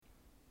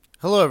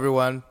Hello,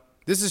 everyone.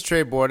 This is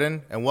Trey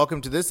Borden, and welcome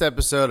to this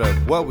episode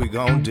of What We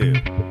Gon' Do.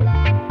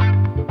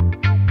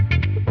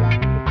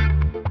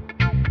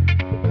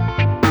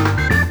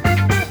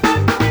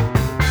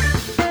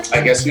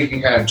 I guess we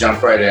can kind of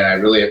jump right in. I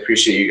really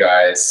appreciate you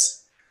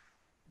guys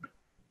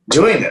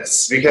doing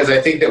this because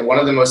I think that one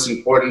of the most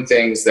important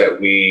things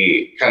that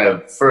we kind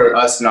of, for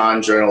us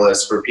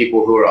non-journalists, for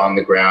people who are on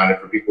the ground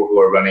and for people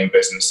who are running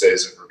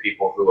businesses and for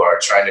people who are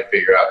trying to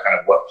figure out kind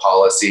of what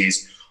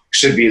policies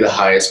should be the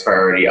highest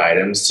priority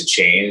items to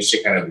change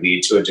to kind of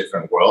lead to a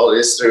different world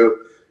is through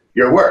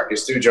your work,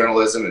 is through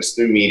journalism, is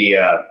through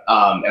media.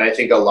 And I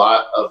think a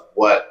lot of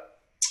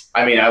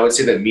I would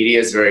say that media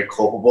is very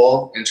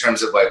culpable in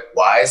terms of like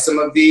why some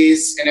of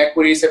these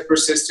inequities have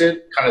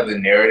persisted, kind of the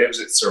narratives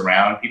that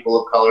surround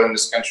people of color in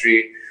this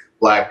country,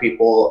 Black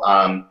people,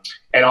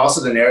 and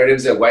also the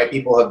narratives that white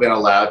people have been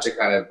allowed to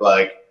kind of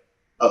like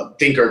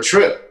think are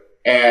true.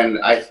 And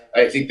I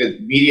think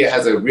that media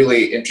has a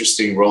really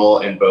interesting role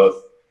in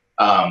both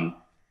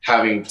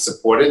having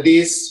supported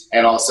these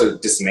and also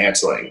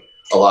dismantling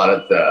a lot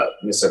of the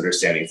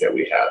misunderstandings that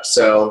we have.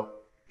 So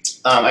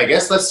I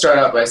guess let's start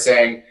out by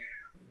saying,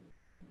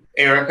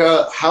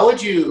 Erica, how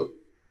would you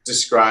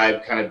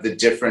describe kind of the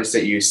difference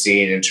that you've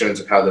seen in terms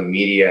of how the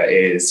media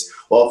is?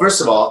 Well, first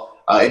of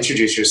all,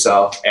 introduce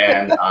yourself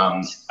and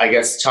I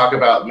guess talk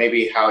about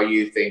maybe how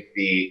you think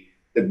the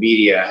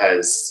media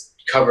has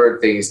covered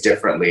things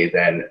differently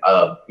than,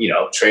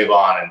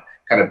 Trayvon and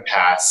kind of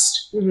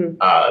past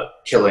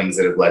killings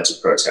that have led to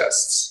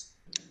protests.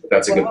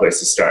 That's a good place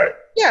to start.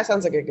 Yeah,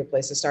 sounds like a good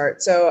place to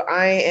start. So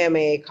I am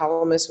a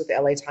columnist with the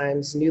LA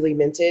Times, newly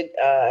minted.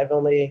 I've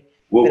only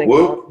been a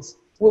columnist.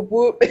 I've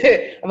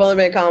only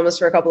been a columnist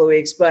for a couple of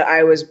weeks, but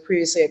I was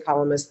previously a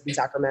columnist in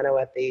Sacramento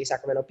at the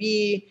Sacramento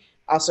Bee,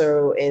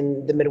 also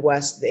in the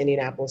Midwest, the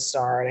Indianapolis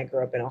Star, and I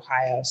grew up in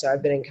Ohio. So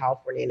I've been in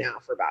California now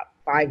for about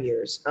 5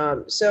 years.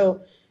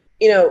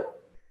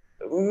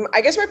 I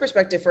guess my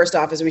perspective, first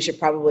off, is we should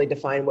probably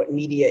define what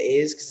media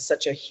is because it's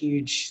such a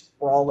huge,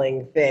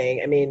 sprawling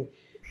thing. I mean,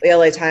 the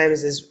LA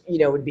Times is,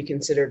 would be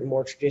considered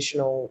more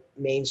traditional,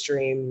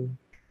 mainstream,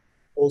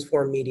 old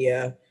form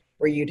media,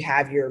 where you'd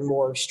have your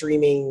more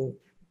streaming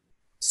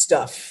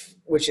stuff,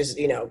 which is,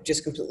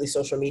 just completely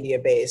social media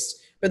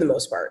based for the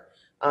most part.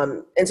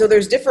 And so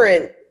there's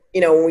different,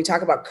 when we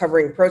talk about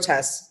covering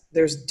protests,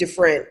 there's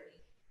different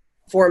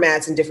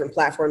formats and different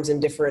platforms and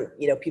different,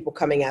 people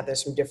coming at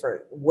this from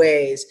different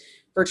ways.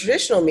 For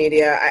traditional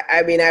media,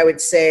 I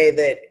would say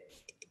that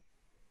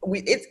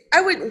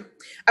I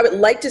would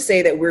like to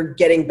say that we're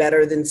getting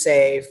better than,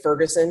 say,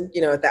 Ferguson,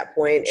 at that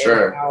point,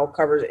 Sure. And how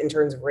covered in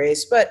terms of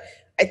race. But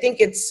I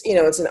think it's,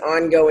 it's an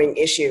ongoing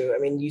issue. I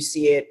mean, you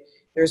see it.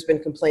 There's been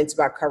complaints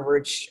about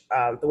coverage,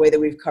 the way that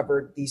we've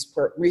covered these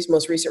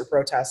most recent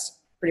protests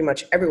pretty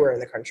much everywhere in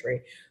the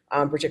country,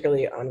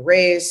 particularly on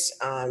race,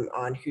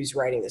 on who's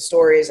writing the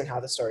stories and how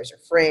the stories are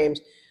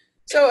framed.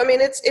 So, I mean,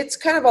 it's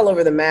kind of all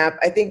over the map.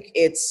 I think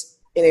it's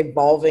an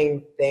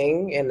evolving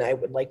thing, and I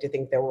would like to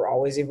think that we're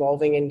always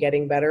evolving and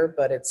getting better,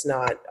 but it's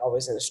not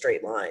always in a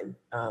straight line.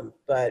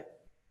 But,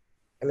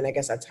 I mean, I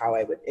guess that's how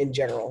I would, in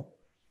general,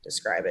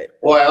 describe it.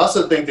 Well, I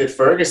also think that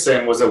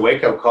Ferguson was a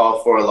wake-up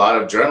call for a lot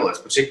of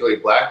journalists, particularly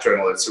Black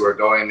journalists, who are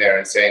going there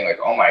and saying, like,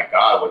 oh my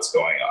God, what's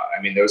going on?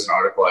 I mean, there was an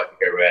article I think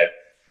I read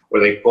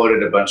where they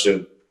quoted a bunch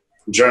of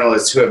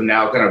journalists who have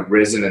now kind of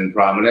risen in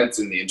prominence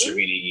in the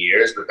intervening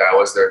years, but that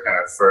was their kind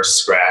of first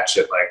scratch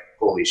at like,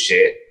 holy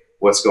shit,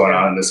 what's going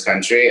on in this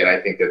country? And I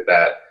think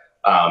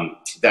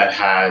that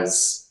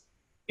has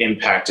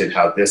impacted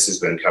how this has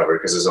been covered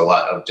because there's a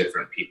lot of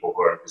different people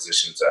who are in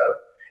positions of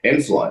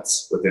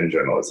influence within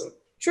journalism.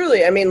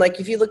 Truly. I mean, like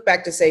if you look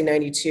back to say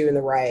 92 and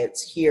the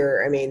riots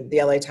here, I mean,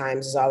 the LA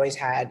Times has always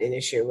had an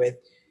issue with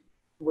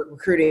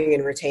recruiting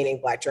and retaining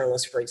Black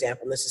journalists, for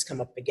example. And this has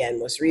come up again,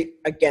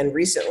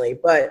 recently.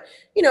 But,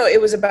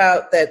 it was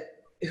about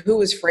that who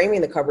was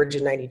framing the coverage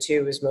in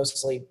 92 was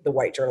mostly the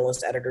white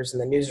journalist editors in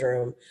the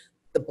newsroom.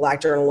 The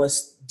Black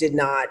journalists did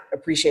not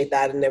appreciate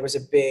that. And there was a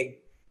big,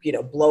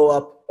 blow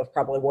up of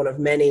probably one of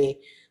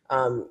many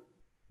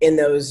in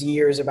those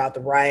years about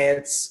the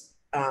riots.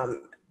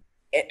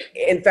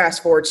 And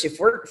fast forward to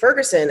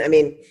Ferguson, I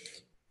mean,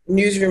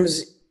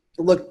 newsrooms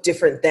look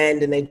different then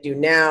than they do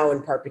now,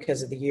 in part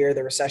because of the year,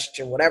 the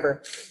recession,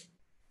 whatever.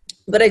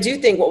 But I do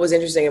think what was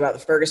interesting about the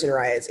Ferguson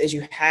riots is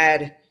you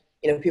had,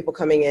 people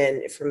coming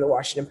in from the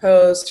Washington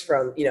Post,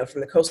 from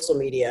the coastal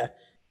media,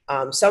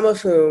 some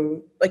of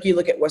whom, like you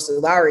look at Wesley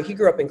Lowery, he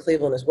grew up in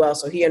Cleveland as well,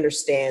 so he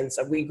understands,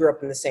 we grew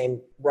up in the same,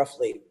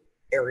 roughly,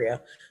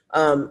 area,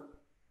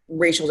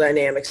 racial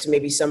dynamics,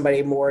 maybe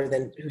somebody more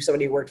than who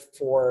somebody worked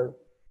for,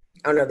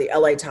 I don't know, the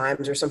LA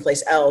Times or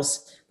someplace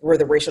else where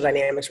the racial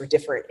dynamics were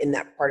different in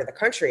that part of the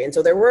country. And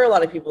so there were a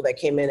lot of people that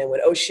came in and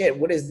went, oh shit,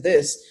 what is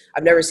this?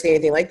 I've never seen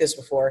anything like this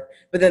before.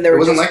 But then there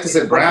wasn't like this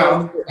at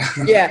Brown.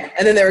 Yeah.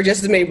 And then there were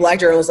just as many Black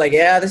journalists like,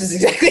 yeah, this is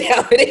exactly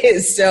how it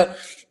is. So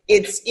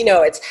it's,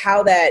 it's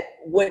how that,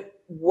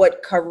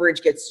 what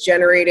coverage gets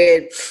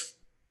generated,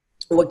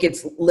 what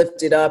gets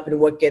lifted up and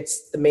what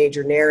gets the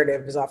major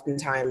narrative is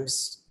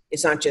oftentimes,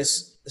 it's not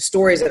just the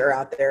stories that are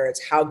out there.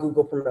 It's how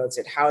Google promotes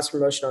it, how it's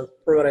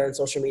promoted on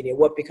social media,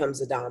 what becomes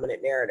the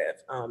dominant narrative.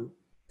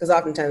 Because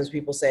oftentimes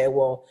people say,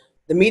 well,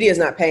 the media is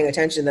not paying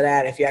attention to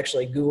that. If you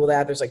actually Google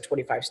that, there's like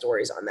 25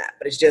 stories on that.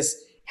 But it's just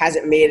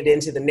hasn't made it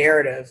into the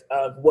narrative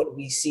of what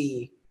we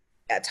see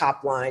at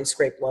top line,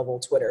 scrape level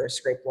Twitter,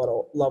 scrape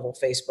level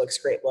Facebook,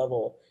 scrape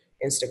level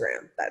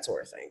Instagram, that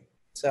sort of thing.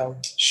 So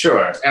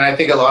sure. And I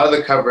think a lot of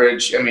the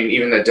coverage, I mean,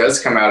 even that does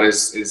come out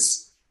is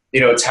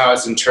it's how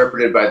it's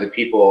interpreted by the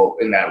people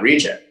in that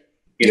region,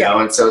 you know?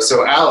 And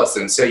so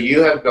Allison, so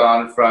you have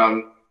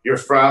you're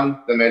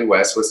from the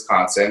Midwest,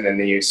 Wisconsin, and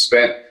then you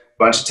spent a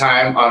bunch of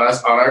time on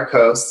our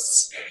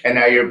coasts, and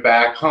now you're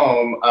back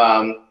home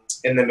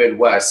in the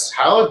Midwest.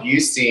 How have you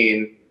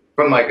seen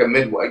from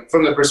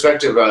the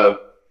perspective of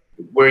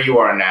where you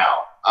are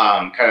now,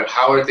 kind of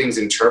how are things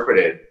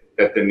interpreted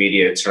that the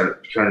media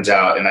turns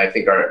out? And I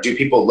think do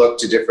people look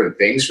to different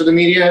things for the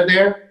media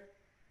there?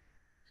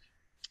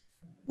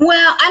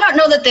 Well, I don't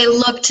know that they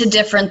look to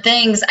different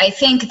things. I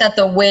think that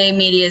the way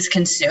media is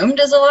consumed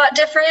is a lot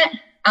different.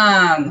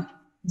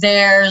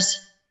 There's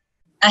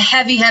a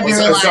heavy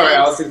reliance. Sorry,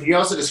 Allison, can you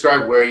also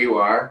describe where you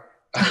are?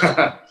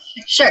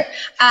 Sure.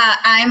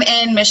 I'm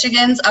in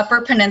Michigan's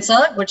Upper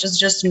Peninsula, which is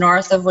just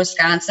north of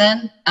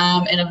Wisconsin,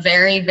 in a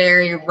very,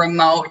 very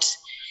remote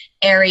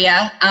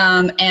area.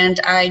 And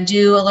I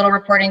do a little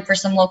reporting for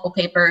some local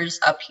papers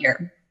up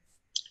here.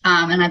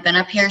 And I've been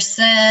up here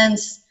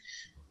since,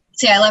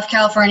 I left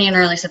California in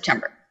early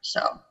September.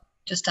 So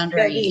just under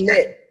a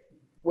year.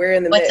 We're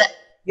in the What's mid. that?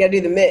 You gotta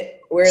do the mid.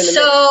 We're in the mid.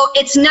 So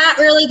it's not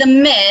really the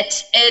mid.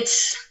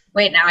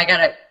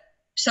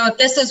 So if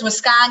this is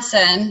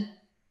Wisconsin,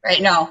 right?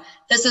 No,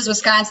 this is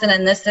Wisconsin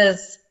and this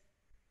is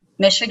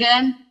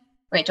Michigan.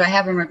 Wait, do I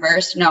have them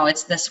reversed? No,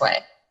 it's this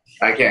way.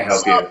 I can't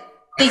help you.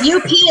 The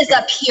UP is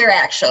up here,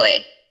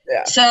 actually.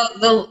 Yeah.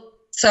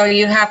 So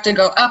you have to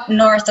go up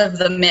north of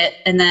the mitt,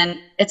 and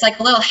then it's like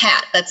a little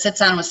hat that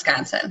sits on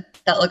Wisconsin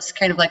that looks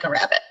kind of like a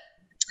rabbit.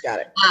 Got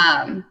it.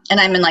 And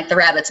I'm in like the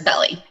rabbit's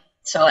belly,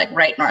 so like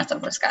right north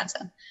of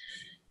Wisconsin.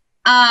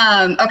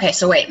 Okay,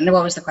 so wait,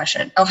 what was the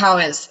question?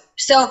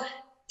 So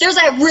there's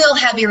a real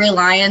heavy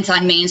reliance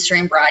on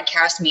mainstream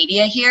broadcast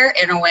media here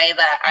in a way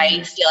that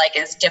I feel like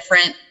is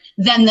different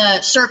than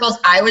the circles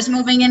I was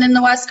moving in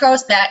the West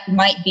Coast. That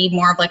might be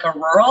more of like a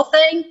rural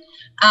thing.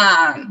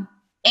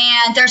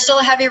 And there's still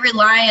a heavy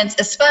reliance,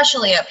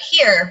 especially up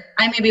here.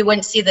 I maybe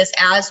wouldn't see this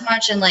as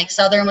much in like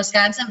southern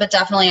Wisconsin, but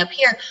definitely up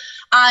here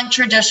on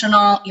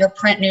traditional, your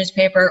print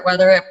newspaper,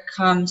 whether it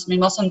comes,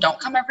 most of them don't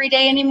come every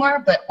day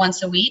anymore, but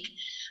once a week.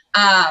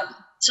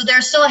 So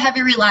there's still a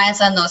heavy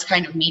reliance on those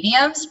kind of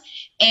mediums.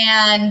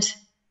 And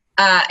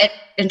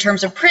in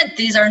terms of print,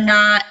 these are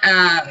not,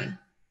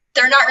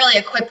 they're not really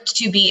equipped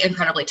to be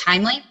incredibly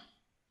timely.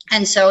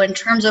 And so in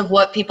terms of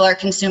what people are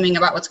consuming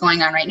about what's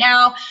going on right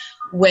now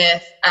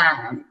with,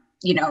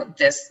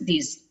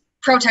 these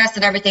protests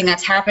and everything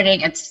that's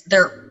happening,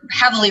 they're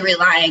heavily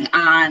relying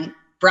on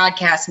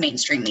broadcast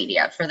mainstream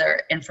media for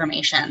their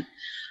information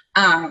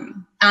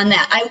on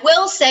that. I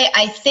will say,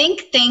 I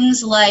think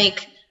things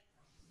like,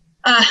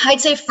 I'd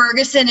say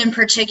Ferguson in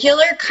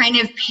particular kind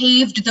of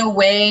paved the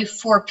way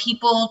for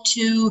people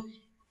to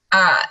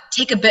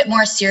take a bit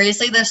more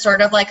seriously this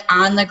sort of like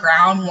on the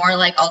ground, more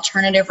like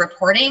alternative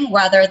reporting,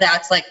 whether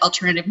that's like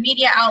alternative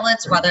media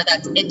outlets, whether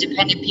that's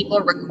independent people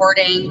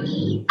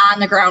recording on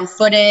the ground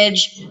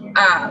footage.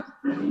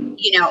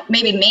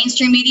 Maybe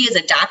mainstream media is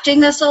adopting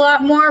this a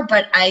lot more,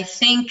 but I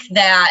think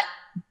that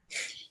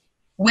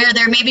where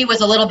there maybe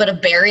was a little bit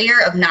of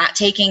barrier of not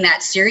taking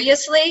that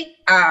seriously,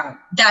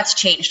 that's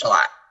changed a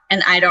lot.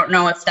 And I don't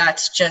know if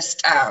that's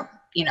just,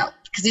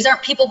 because these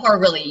aren't people who are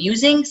really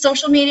using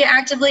social media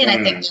actively. And I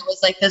think there was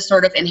like this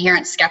sort of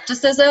inherent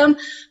skepticism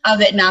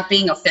of it not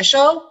being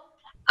official.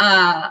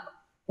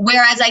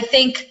 Whereas I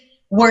think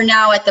we're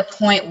now at the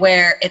point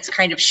where it's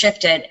kind of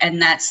shifted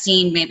and that's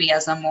seen maybe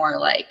as a more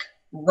like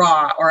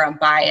raw or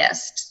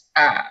unbiased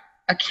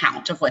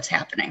account of what's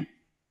happening.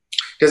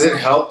 Does it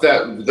help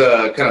that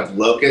the kind of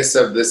locus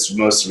of this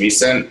most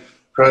recent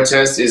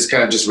protest is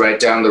kind of just right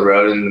down the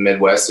road in the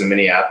Midwest in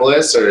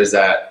Minneapolis, or is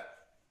that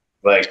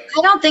like,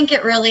 I don't think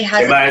it really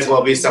has. It might as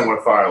well be somewhere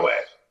far away.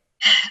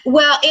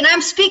 Well, and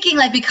I'm speaking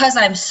like because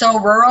I'm so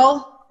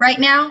rural right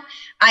now,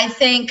 I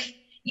think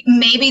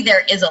maybe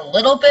there is a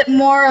little bit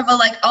more of a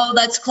like, oh,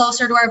 that's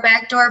closer to our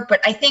back door.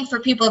 But I think for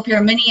people up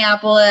here,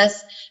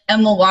 Minneapolis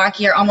and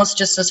Milwaukee are almost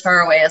just as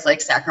far away as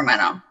like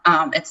Sacramento.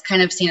 It's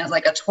kind of seen as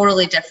like a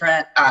totally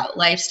different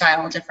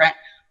lifestyle, different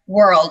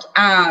world.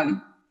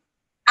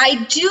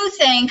 I do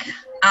think,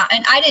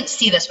 and I didn't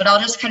see this, but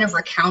I'll just kind of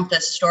recount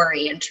this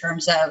story in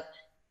terms of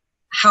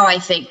how I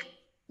think,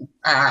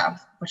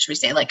 what should we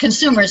say, like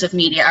consumers of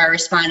media are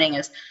responding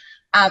is,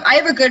 I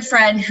have a good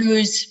friend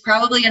who's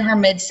probably in her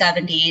mid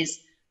 70s.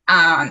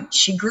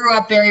 She grew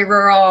up very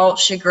rural.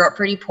 She grew up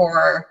pretty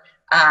poor.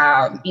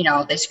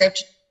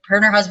 Her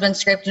and her husband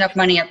scraped enough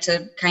money up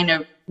to kind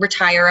of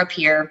retire up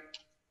here.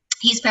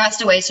 He's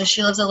passed away, so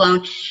she lives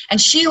alone. And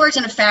she worked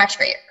in a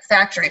factory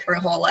for her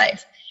whole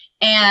life.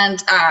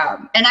 And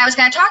I was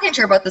kind of talking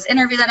to her about this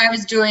interview that I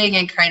was doing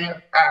and kind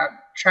of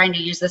trying to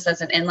use this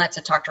as an inlet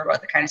to talk to her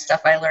about the kind of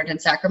stuff I learned in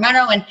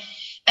Sacramento.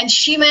 And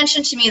she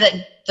mentioned to me that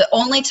the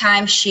only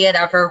time she had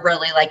ever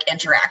really like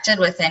interacted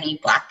with any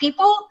Black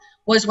people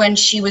was when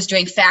she was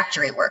doing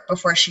factory work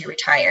before she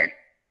retired.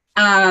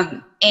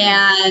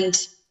 And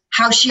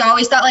how she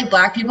always thought like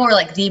Black people were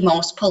like the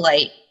most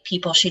polite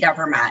people she'd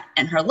ever met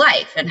in her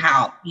life, and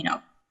how, you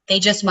know, they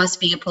just must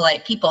be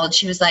polite people. And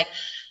she was like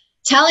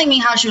telling me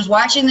how she was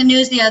watching the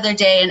news the other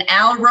day, and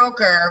Al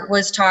Roker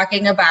was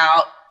talking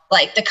about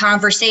like the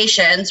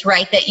conversations,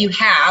 right, that you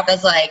have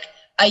as like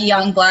a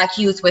young Black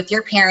youth with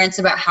your parents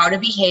about how to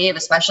behave,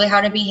 especially how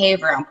to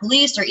behave around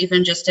police or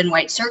even just in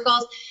white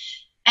circles.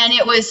 And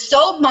it was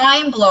so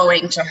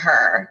mind-blowing to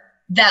her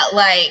that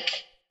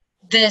like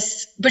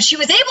this, but she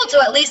was able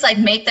to at least like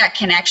make that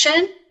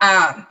connection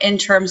in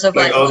terms of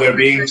like, oh, they're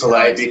being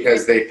polite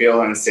because they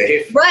feel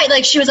unsafe. Right.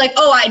 Like she was like,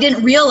 oh, I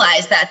didn't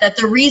realize that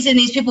the reason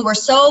these people were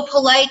so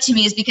polite to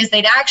me is because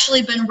they'd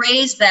actually been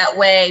raised that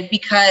way,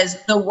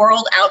 because the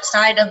world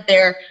outside of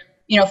their,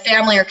 you know,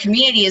 family or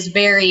community is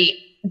very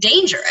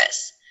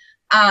dangerous.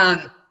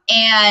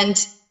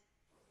 And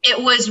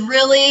it was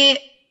really,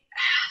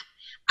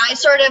 I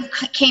sort of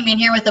came in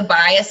here with a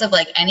bias of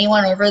like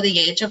anyone over the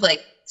age of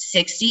like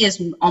 60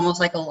 is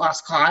almost like a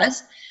lost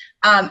cause.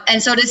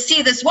 And so to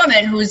see this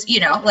woman who's, you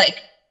know,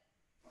 like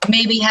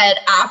maybe had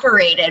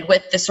operated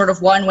with this sort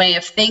of one way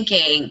of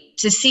thinking,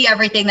 to see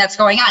everything that's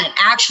going on and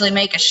actually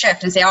make a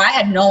shift and say, oh, I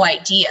had no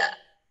idea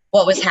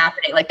what was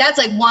happening. Like that's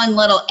like one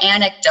little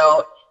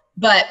anecdote.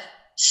 But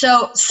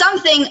so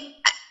something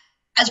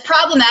as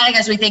problematic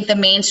as we think the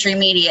mainstream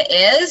media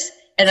is,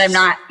 and I'm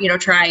not, you know,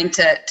 trying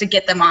to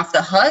get them off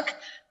the hook,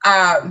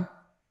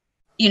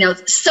 you know,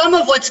 some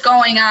of what's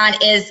going on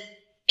is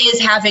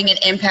having an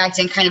impact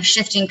and kind of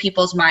shifting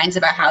people's minds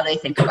about how they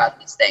think about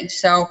these things.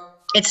 So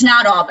it's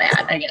not all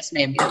bad, I guess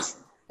maybe that's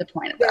the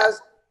point of that. Yeah,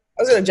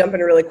 I was going to jump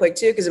in really quick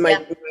too, because in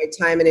my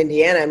time in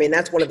Indiana, I mean,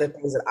 that's one of the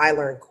things that I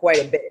learned quite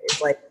a bit.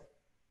 It's like,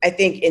 I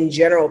think in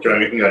general,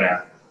 Sure, you can go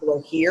now.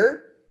 people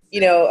here,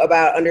 you know,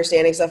 about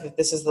understanding stuff if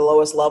this is the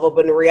lowest level,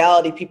 but in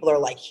reality, people are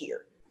like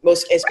here.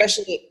 Most,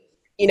 especially,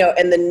 you know,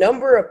 and the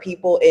number of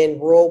people in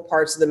rural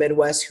parts of the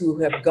Midwest who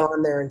have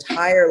gone their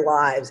entire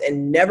lives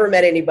and never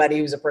met anybody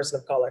who's a person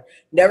of color,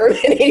 never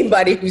met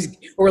anybody who's,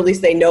 or at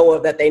least they know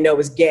of that they know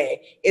is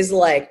gay, is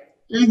like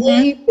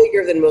way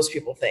bigger than most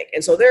people think.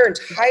 And so their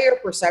entire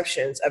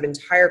perceptions of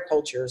entire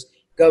cultures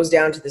goes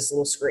down to this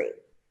little screen.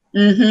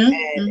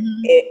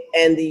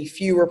 And the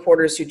few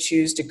reporters who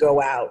choose to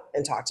go out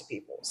and talk to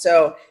people.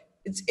 So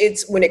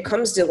it's when it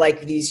comes to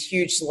like these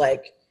huge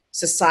like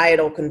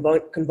societal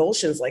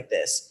convulsions like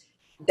this,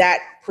 that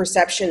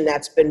perception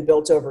that's been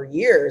built over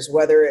years,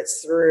 whether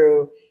it's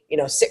through, you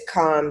know,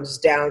 sitcoms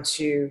down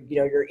to, you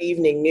know, your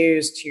evening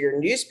news to your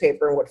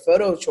newspaper and what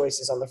photo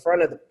choices on the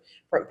front of the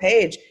front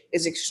page,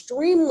 is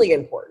extremely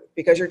important,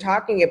 because you're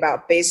talking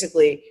about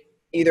basically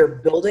either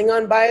building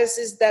on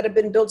biases that have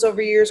been built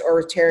over years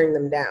or tearing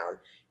them down.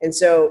 And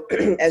so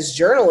as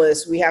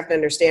journalists, we have to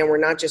understand we're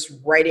not just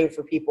writing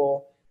for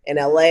people in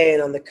LA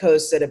and on the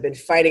coast that have been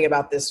fighting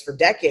about this for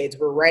decades.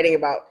 We're writing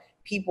about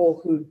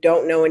people who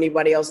don't know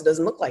anybody else that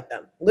doesn't look like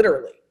them,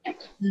 literally.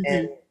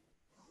 And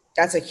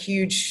that's a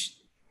huge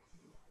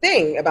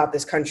thing about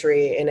this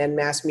country and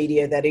mass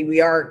media, that we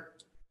are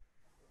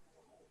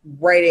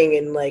writing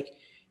and like,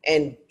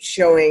 and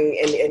showing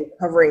and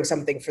covering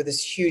something for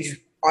this huge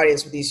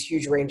audience with these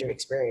huge range of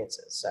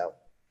experiences. So.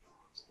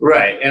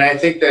 Right. And I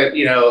think that,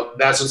 you know,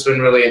 that's what's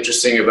been really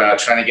interesting about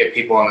trying to get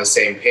people on the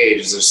same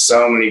page, is there's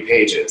so many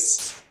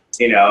pages,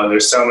 you know, and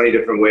there's so many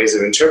different ways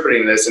of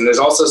interpreting this. And there's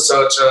also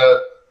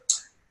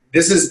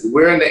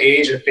we're in the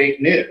age of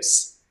fake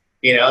news.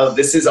 You know,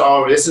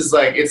 it's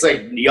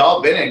like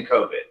y'all been in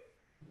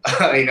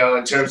COVID, you know,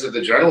 in terms of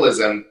the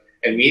journalism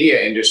and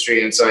media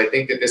industry. And so I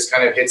think that this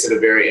kind of hits at a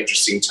very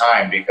interesting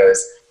time,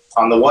 because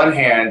on the one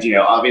hand, you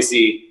know,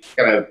 obviously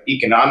kind of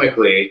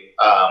economically,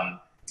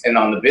 and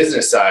on the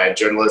business side,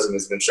 journalism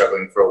has been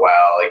struggling for a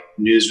while. Like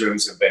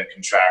newsrooms have been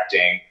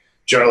contracting.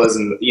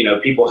 Journalism, you know,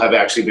 people have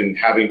actually been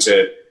having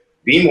to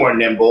be more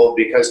nimble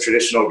because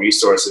traditional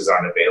resources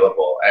aren't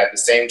available. And at the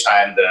same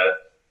time, the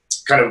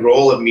kind of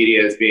role of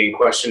media is being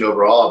questioned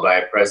overall by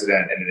a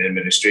president and an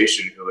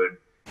administration who would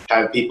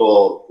have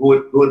people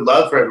who would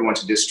love for everyone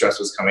to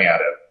distrust what's coming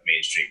out of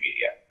mainstream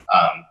media.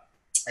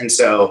 And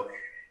so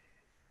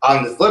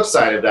on the flip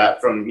side of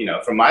that, from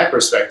my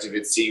perspective,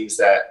 it seems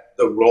that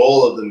the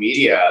role of the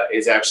media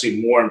is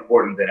actually more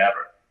important than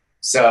ever.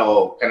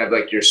 So kind of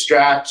like you're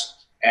strapped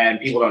and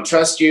people don't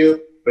trust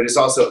you, but it's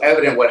also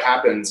evident what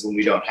happens when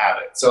we don't have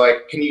it. So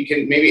like, can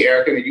maybe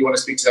Erica, maybe you want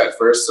to speak to that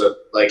first? So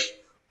like,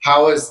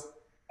 how is,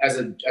 as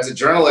a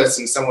journalist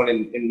and someone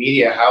in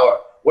media,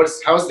 how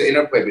is the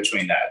interplay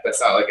between that?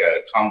 That's not like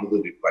a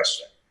convoluted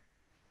question.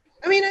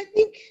 I mean, I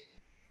think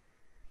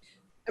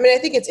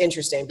it's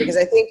interesting, because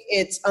I think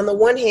it's, on the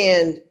one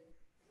hand,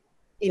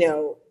 you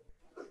know,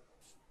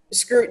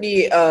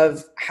 scrutiny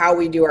of how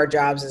we do our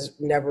jobs has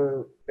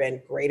never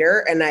been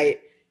greater. And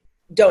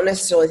don't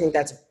necessarily think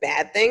that's a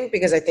bad thing,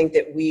 because I think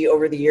that we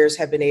over the years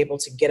have been able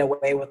to get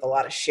away with a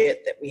lot of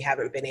shit that we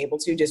haven't been able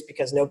to, just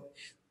because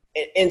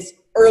and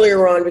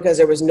earlier on because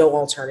there was no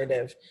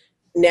alternative.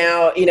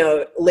 Now,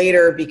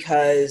 later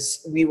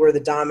because we were the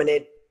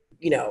dominant,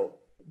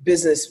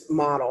 business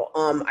model.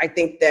 I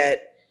think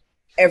that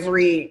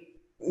every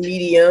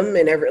medium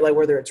and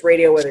whether it's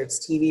radio, whether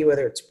it's TV,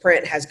 whether it's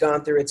print, has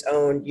gone through its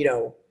own,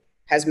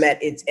 has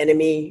met its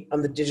enemy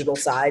on the digital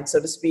side, so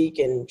to speak,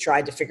 and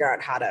tried to figure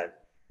out how to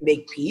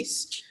make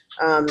peace.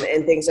 And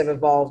things have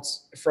evolved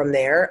from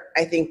there.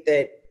 I think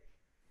that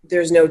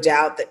there's no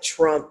doubt that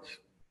Trump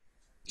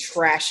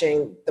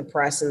trashing the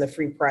press and the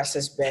free press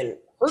has been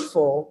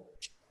hurtful.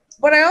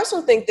 But I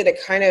also think that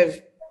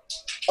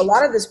a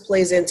lot of this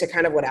plays into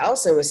kind of what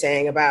Allison was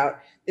saying about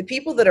the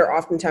people that are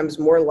oftentimes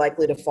more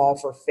likely to fall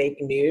for fake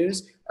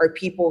news are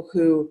people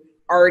who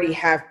already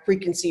have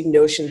preconceived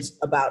notions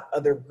about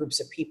other groups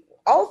of people.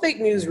 All fake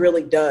news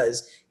really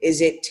does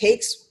is it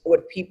takes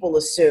what people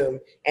assume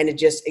and it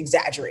just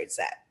exaggerates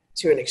that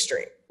to an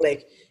extreme.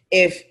 Like,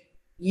 if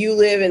you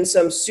live in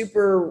some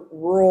super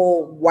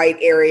rural white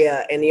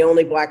area and the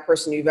only black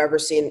person you've ever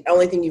seen,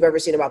 only thing you've ever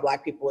seen about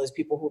black people is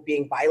people who are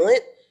being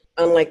violent,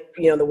 unlike,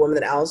 the woman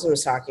that Allison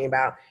was talking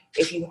about.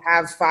 If you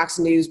have Fox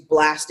News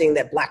blasting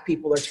that black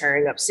people are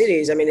tearing up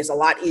cities, I mean, it's a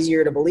lot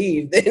easier to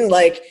believe than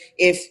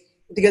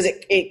because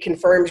it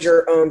confirms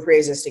your own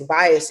pre-existing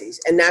biases.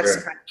 And that's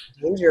kind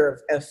of the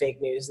danger of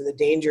fake news and the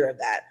danger of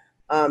that.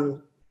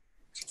 And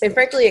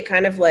frankly, it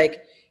kind of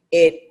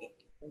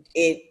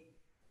it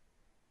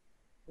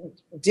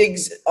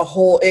digs a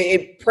hole,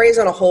 it preys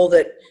on a hole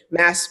that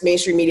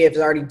mainstream media has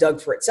already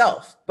dug for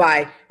itself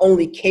by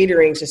only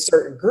catering to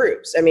certain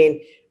groups. I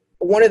mean,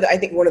 I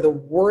think one of the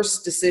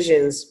worst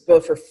decisions,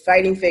 both for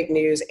fighting fake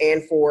news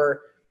and for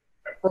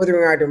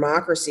furthering our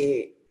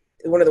democracy,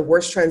 one of the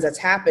worst trends that's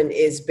happened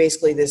is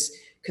basically this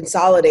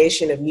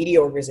consolidation of media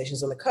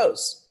organizations on the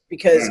coast.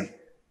 Because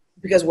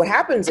what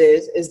happens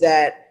is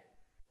that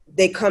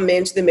they come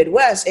into the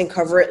Midwest and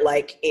cover it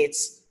like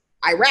it's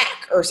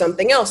Iraq or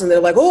something else. And they're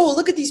like, oh,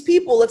 look at these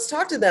people, let's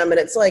talk to them. And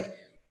it's like,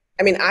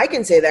 I mean, I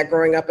can say that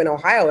growing up in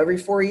Ohio, every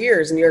 4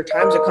 years, the New York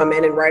Times would come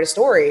in and write a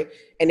story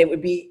and it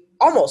would be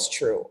almost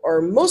true or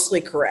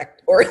mostly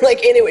correct, and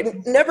it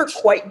would never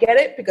quite get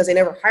it because they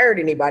never hired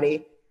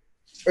anybody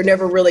or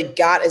never really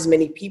got as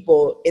many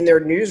people in their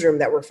newsroom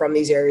that were from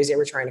these areas they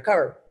were trying to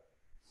cover.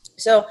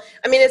 So,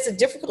 I mean, it's a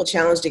difficult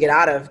challenge to get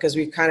out of because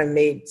we've kind of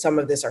made some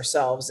of this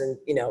ourselves, and,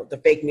 the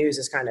fake news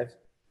is kind of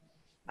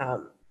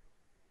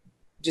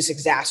just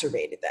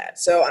exacerbated that.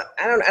 So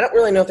I don't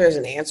really know if there's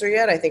an answer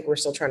yet. I think we're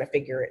still trying to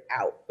figure it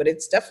out, but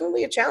it's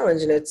definitely a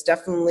challenge, and it's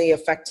definitely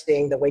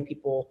affecting the way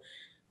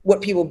what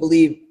people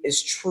believe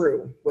is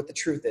true, what the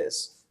truth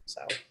is.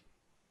 So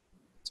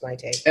that's my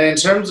take. And in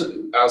terms of,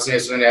 Allison,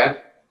 has something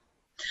to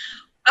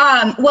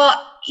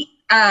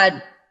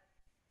add?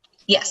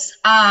 Yes.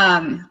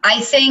 I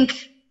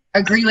think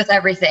agree with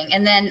everything.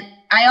 And then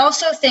I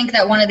also think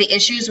that one of the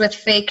issues with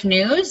fake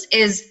news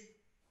is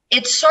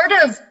it's sort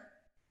of,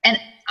 and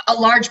a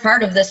large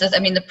part of this is, I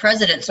mean, the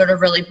president sort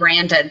of really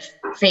branded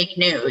fake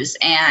news,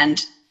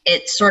 and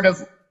it's sort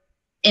of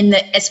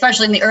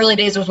especially in the early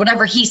days, was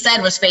whatever he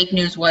said was fake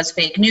news,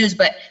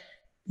 but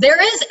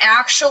there is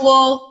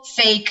actual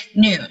fake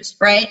news,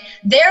 right?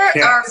 There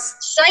are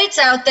sites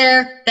out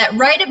there that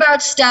write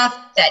about stuff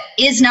that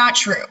is not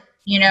true,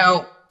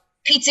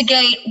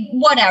 Pizzagate,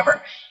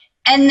 whatever.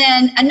 And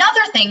then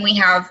another thing we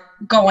have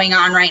going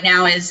on right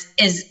now is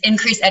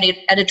increased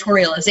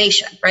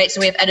editorialization, right? So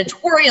we have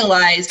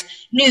editorialized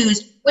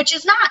news, which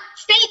is not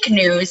fake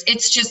news.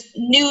 It's just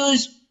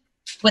news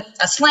with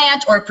a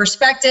slant or a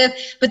perspective,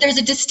 but there's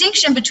a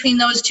distinction between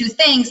those two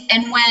things.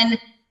 And when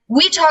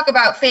we talk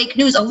about fake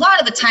news, a lot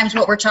of the times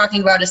what we're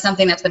talking about is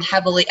something that's been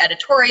heavily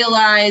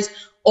editorialized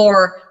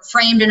or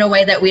framed in a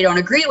way that we don't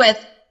agree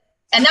with.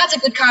 And that's a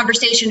good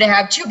conversation to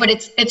have too, but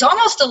it's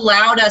almost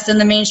allowed us in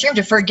the mainstream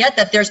to forget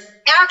that there's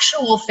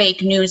actual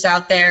fake news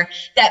out there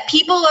that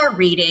people are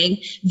reading.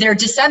 They're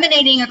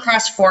disseminating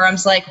across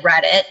forums like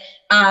Reddit,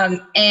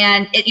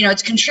 and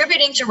it's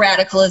contributing to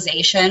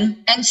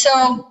radicalization. And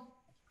so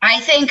I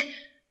think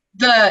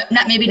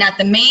maybe not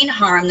the main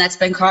harm that's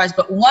been caused,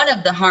 but one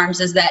of the harms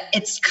is that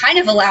it's kind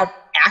of allowed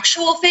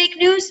actual fake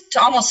news to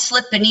almost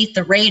slip beneath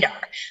the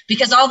radar,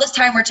 because all this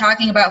time we're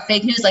talking about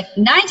fake news, like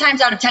 9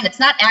 times out of 10, it's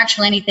not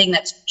actually anything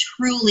that's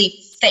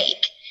truly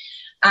fake.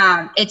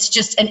 It's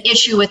just an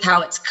issue with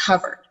how it's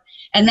covered.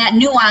 And that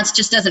nuance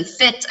just doesn't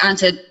fit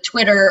onto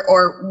Twitter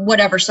or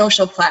whatever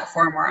social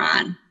platform we're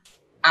on.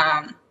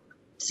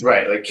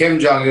 Right, like Kim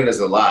Jong-un is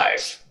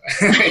alive.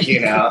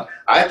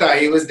 I thought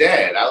he was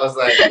dead. I was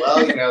like, well,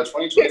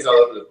 2020 is all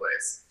over the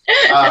place.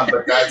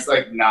 But that's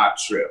not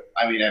true.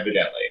 I mean,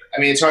 evidently. I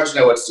mean, it's hard to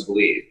know what to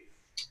believe.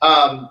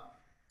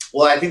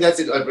 Well, I think that's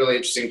a really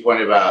interesting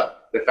point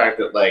about the fact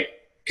that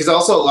because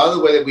also a lot of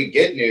the way that we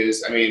get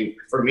news, I mean,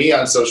 for me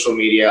on social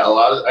media,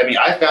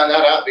 I found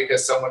that out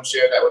because someone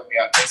shared that with me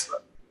on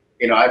Facebook.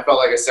 I felt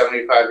like a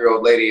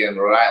 75-year-old lady in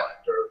Rhode Island,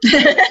 or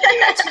she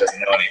doesn't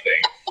know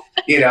anything.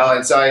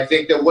 And so I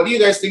think that, what do you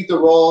guys think the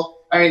role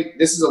I mean,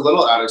 this is a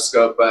little out of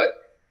scope,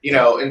 but, you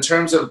know, in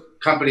terms of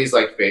companies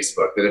like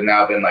Facebook that have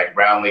now been like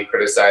roundly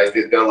criticized,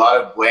 there are a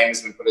lot of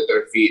blames been put at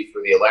their feet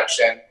for the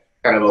election,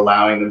 kind of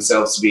allowing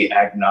themselves to be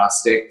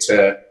agnostic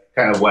to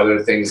kind of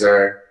whether things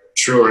are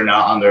true or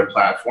not on their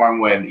platform,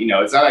 when, you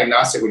know, it's not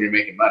agnostic when you're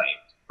making money,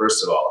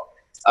 first of all.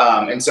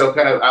 And so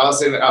kind of,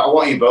 Allison, I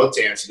want you both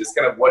to answer this.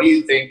 Kind of, what do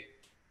you think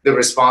the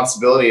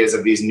responsibility is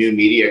of these new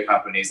media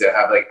companies that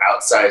have like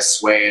outsized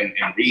sway and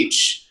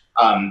reach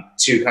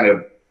to kind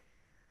of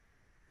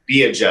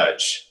be a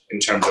judge in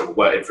terms of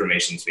what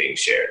information is being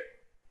shared?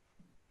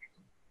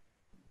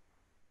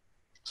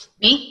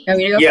 Me? Want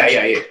me to go? Yeah.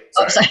 Sorry.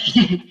 Oh,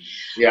 sorry.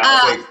 Yeah.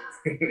 I was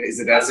like, is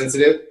it that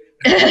sensitive?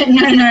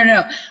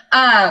 No.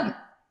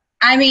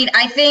 I mean,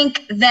 I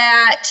think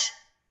that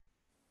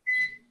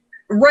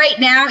right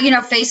now, you know,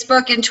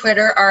 Facebook and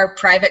Twitter are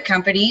private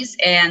companies,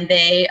 and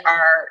they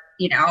are,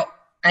 you know,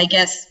 I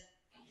guess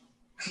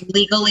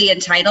legally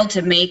entitled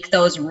to make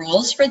those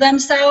rules for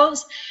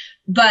themselves.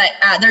 But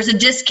there's a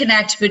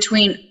disconnect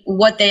between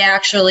what they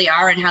actually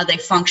are and how they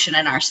function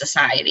in our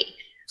society,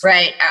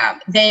 right?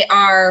 They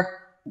are,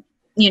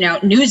 you know,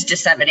 news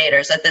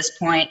disseminators at this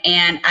point,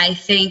 and I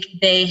think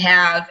they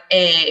have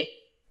a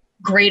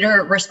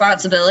greater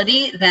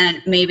responsibility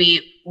than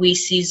maybe we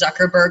see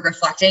Zuckerberg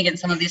reflecting in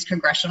some of these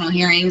congressional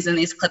hearings and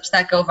these clips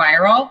that go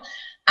viral.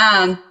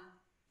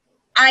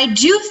 I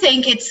do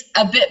think it's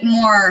a bit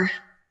more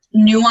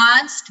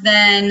nuanced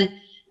than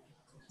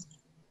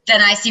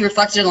I see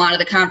reflected in a lot of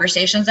the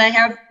conversations I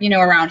have, you know,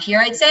 around here,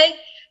 I'd say,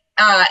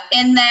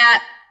 in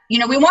that, you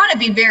know, we want to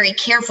be very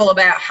careful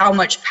about how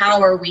much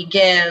power we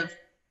give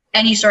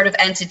any sort of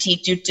entity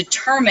to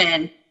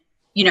determine,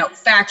 you know,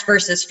 fact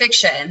versus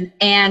fiction.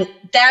 And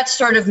that's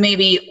sort of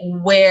maybe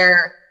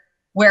where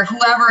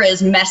whoever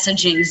is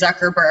messaging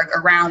Zuckerberg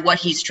around what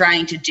he's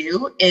trying to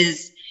do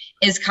is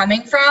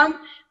coming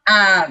from.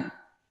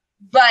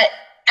 But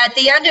at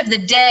the end of the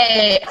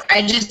day,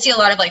 I just see a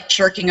lot of like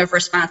shirking of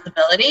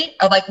responsibility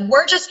of like,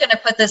 we're just going to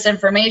put this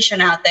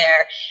information out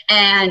there.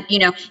 And, you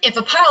know, if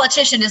a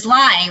politician is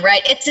lying,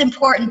 right, it's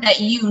important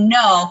that, you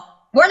know,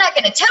 we're not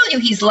going to tell you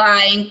he's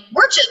lying.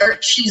 Or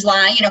she's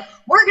lying. You know,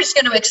 we're just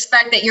going to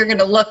expect that you're going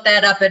to look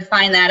that up and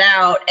find that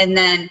out. And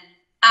then,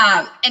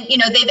 and, you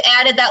know, they've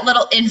added that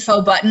little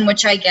info button,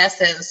 which I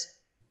guess is,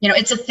 you know,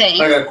 it's a thing.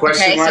 Like a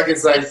question mark. So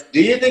it's like,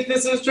 do you think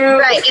this is true?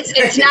 Right.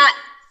 It's not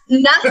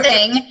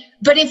nothing.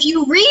 But if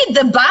you read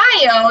the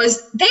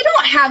bios, they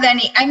don't have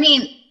any, I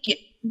mean,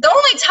 the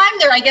only time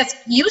they're, I guess,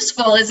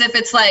 useful is if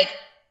it's like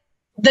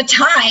the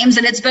Times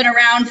and it's been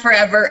around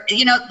forever.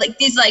 You know, like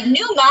these like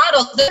new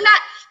models, they're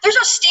not, there's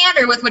no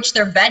standard with which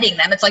they're vetting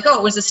them. It's like, oh,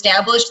 it was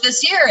established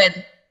this year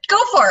and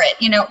go for it,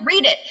 you know,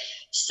 read it.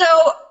 So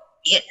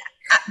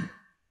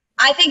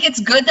I think it's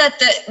good that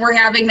we're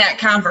having that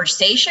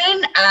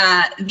conversation.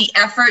 The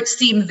efforts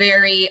seem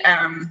very,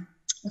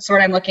 what's the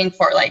word I'm looking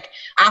for, like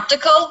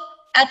optical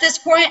at this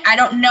point. I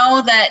don't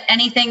know that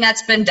anything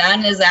that's been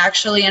done is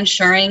actually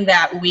ensuring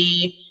that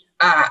we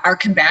are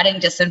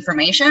combating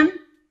disinformation.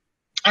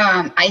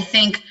 I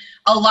think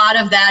a lot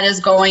of that is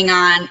going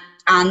on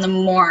the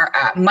more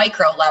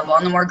micro level,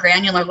 on the more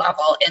granular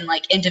level in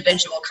like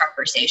individual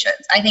conversations.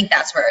 I think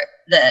that's where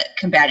the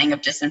combating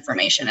of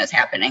disinformation is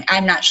happening.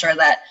 I'm not sure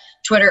that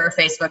Twitter or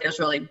Facebook is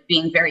really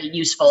being very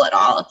useful at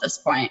all at this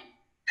point.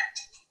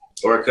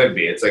 Or it could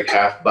be. It's like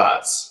half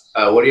bots.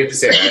 What do you have to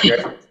say,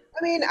 Andrea?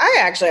 I mean, I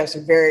actually have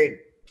some very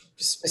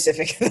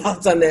specific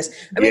thoughts on this.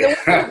 I mean, the one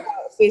thing about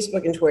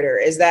Facebook and Twitter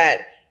is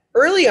that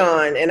early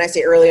on, and I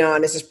say early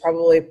on, this is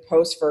probably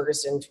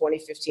post-Ferguson,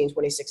 2015,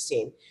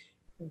 2016,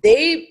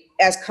 they,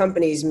 as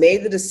companies,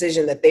 made the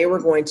decision that they were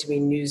going to be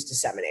news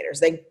disseminators.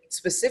 They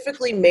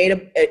specifically made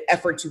an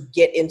effort to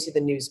get into the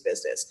news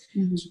business.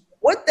 Mm-hmm.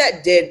 What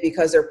that did,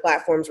 because their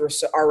platforms were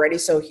already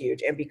so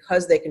huge and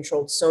because they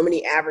controlled so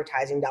many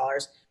advertising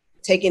dollars,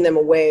 taking them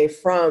away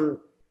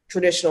from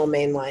traditional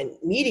mainline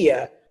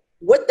media,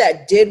 what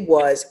that did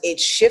was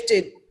it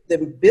shifted the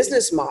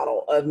business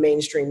model of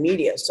mainstream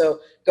media.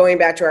 So going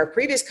back to our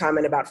previous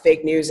comment about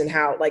fake news and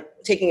how, like,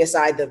 taking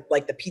aside the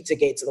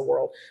Pizzagates of the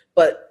world,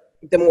 but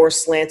the more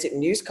slanted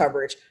news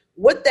coverage,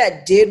 what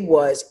that did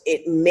was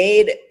it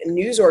made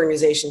news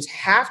organizations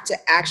have to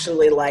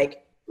actually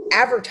like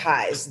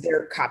advertise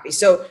their copy.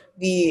 So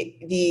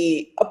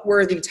the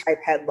Upworthy type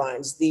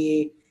headlines,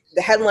 the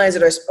headlines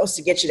that are supposed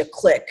to get you to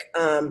click,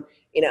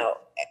 you know,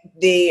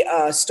 the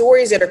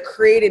stories that are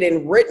created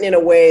and written in a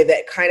way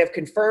that kind of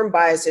confirm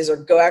biases or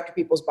go after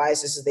people's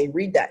biases as they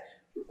read that.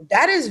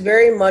 That is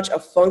very much a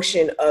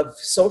function of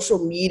social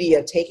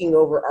media taking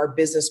over our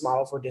business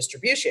model for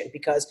distribution,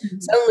 because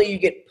suddenly you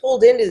get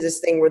pulled into this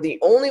thing where the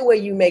only way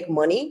you make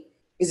money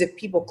is if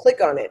people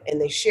click on it and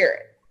they share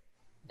it.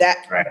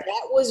 That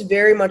was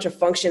very much a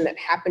function that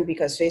happened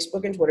because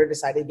Facebook and Twitter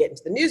decided to get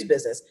into the news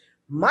business.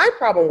 My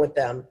problem with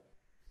them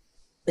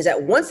is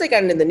that once they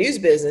got into the news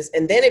business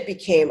and then it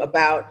became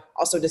about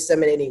also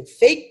disseminating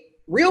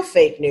real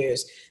fake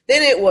news,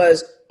 then it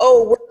was,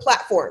 oh, we're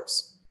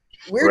platforms.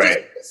 We're just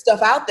putting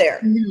stuff out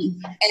there.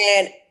 Mm-hmm.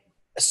 And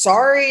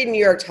sorry,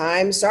 New York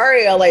Times,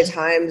 sorry, LA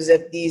Times,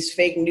 if these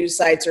fake news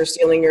sites are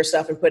stealing your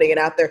stuff and putting it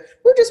out there.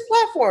 We're just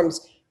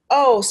platforms.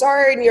 Oh,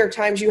 sorry, New York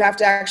Times, you have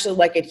to actually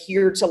like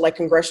adhere to like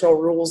congressional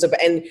rules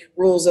and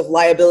rules of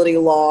liability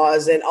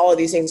laws and all of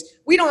these things.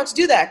 We don't have to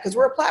do that because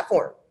we're a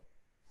platform.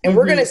 And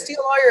we're going to steal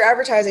all your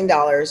advertising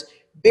dollars,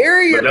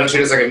 bury your. But don't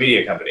treat us like a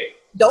media company.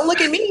 Don't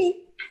look at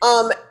me.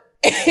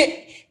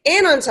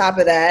 And on top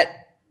of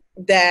that,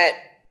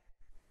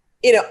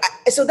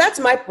 so that's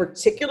my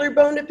particular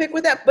bone to pick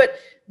with that. But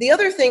the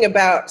other thing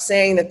about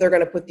saying that they're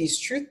going to put these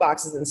truth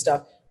boxes and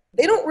stuff,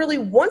 they don't really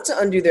want to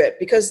undo that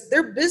because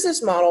their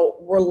business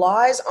model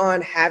relies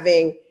on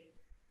having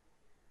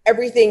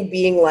everything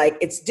being like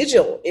it's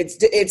digital.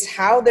 It's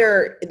how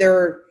their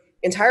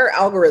entire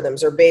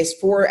algorithms are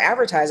based for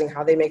advertising,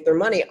 how they make their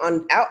money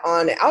on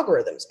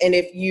algorithms. And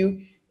if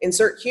you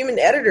insert human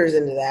editors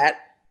into that,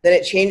 then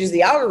it changes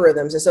the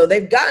algorithms. And so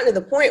they've gotten to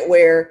the point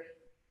where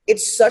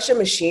it's such a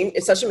machine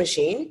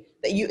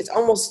that you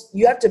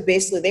have to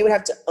basically, they would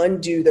have to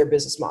undo their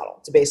business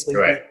model to basically.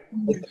 Right.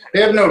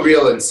 They have no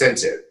real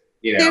incentive,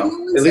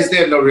 at least they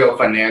have no real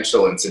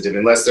financial incentive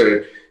unless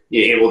they're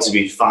able to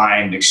be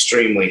fined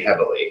extremely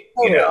heavily,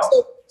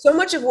 So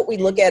much of what we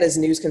look at as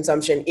news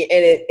consumption, and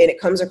it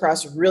comes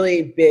across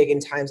really big in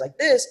times like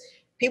this,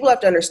 people have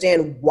to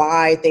understand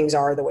why things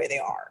are the way they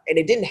are. And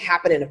it didn't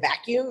happen in a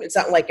vacuum. It's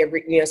not like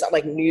it's not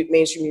like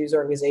mainstream news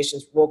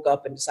organizations woke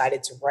up and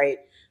decided to write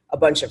a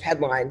bunch of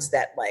headlines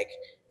that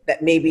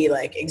maybe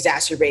like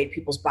exacerbate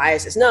people's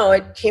biases. No,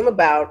 it came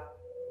about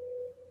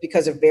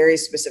because of very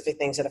specific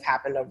things that have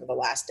happened over the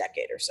last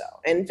decade or so.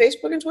 And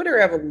Facebook and Twitter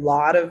have a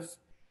lot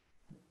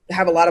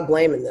of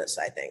blame in this,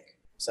 I think.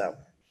 So.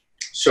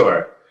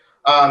 Sure.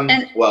 Can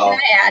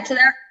I add to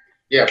that?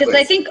 Yeah, because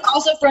I think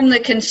also from the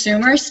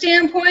consumer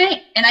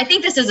standpoint, and I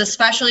think this is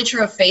especially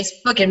true of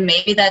Facebook, and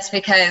maybe that's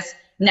because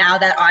now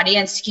that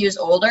audience skews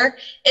older,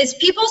 is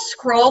people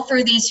scroll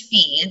through these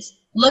feeds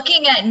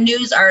looking at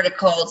news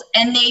articles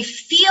and they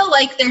feel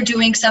like they're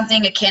doing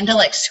something akin to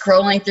like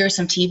scrolling through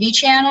some TV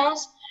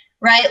channels,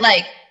 right?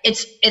 Like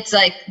it's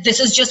like, this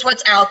is just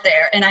what's out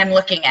there and I'm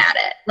looking at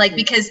it. Like,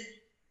 because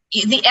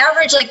the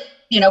average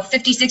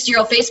 50,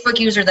 60-year-old Facebook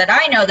user that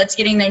I know that's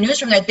getting their news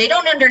from there, they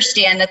don't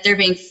understand that they're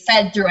being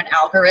fed through an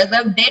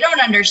algorithm. They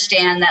don't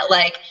understand that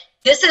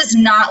this is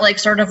not like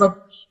sort of a,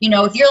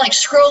 if you're like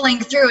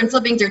scrolling through and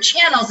flipping through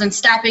channels and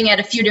stopping at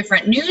a few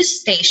different news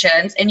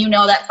stations and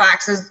that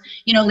Fox is,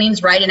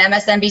 leans right and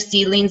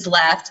MSNBC leans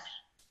left,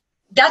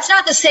 that's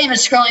not the same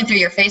as scrolling through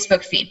your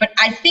Facebook feed. But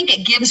I think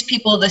it gives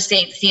people the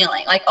same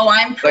feeling. Like, oh,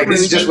 I'm perusing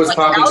this is just what's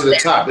popping to the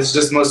top. This is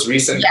just most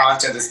recent Yes.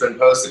 content that's been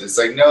posted. It's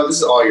like, no, this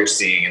is all you're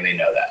seeing, and they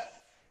know that.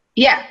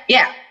 Yeah.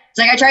 It's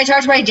like I try to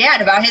talk to my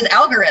dad about his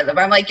algorithm.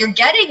 I'm like, you're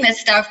getting this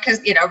stuff because,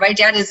 my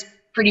dad is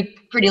pretty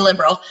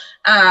liberal.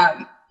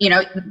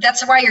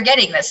 That's why you're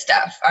getting this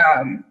stuff.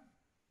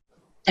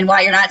 And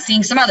why you're not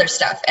seeing some other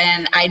stuff.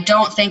 And I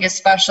don't think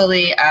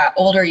especially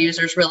older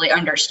users really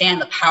understand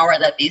the power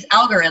that these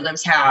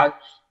algorithms have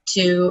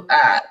to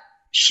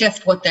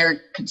shift what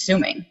they're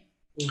consuming.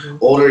 Mm-hmm.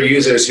 Older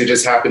users who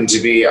just happen to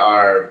be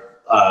our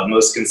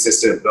most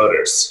consistent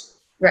voters.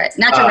 Right,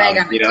 not to rag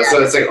on my dad.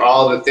 So it's like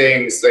all the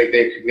things, like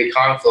they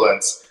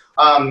confluence.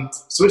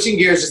 Switching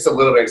gears just a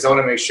little bit, because I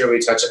want to make sure we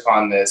touch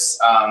upon this.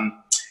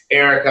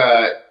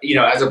 Erica,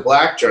 as a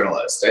Black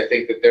journalist, I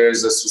think that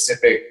there's a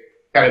specific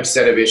kind of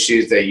set of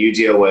issues that you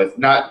deal with.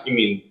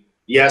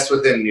 Yes,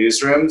 within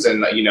newsrooms,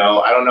 and I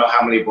don't know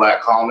how many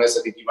Black columnists.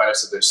 I think you might have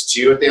said there's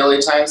 2 at the LA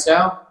Times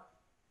now.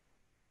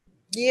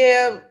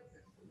 Yeah.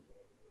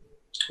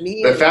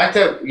 The fact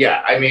that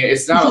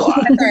it's not a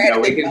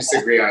lot. We can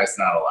disagree on it's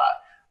not a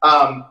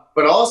lot.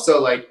 But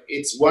also,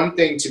 it's one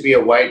thing to be a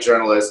white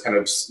journalist, kind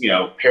of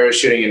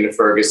parachuting into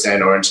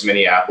Ferguson or into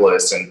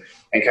Minneapolis, and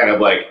kind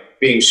of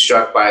being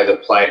struck by the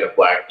plight of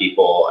Black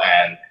people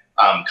and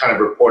kind of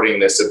reporting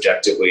this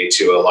objectively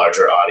to a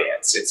larger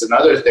audience. It's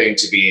another thing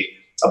to be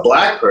a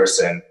Black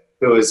person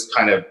who is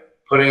kind of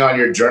putting on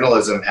your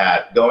journalism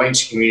hat, going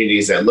to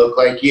communities that look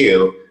like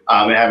you,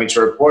 and having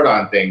to report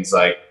on things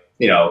like,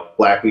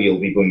 Black people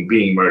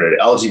being murdered,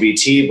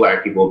 LGBT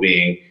Black people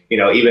being,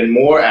 even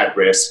more at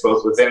risk,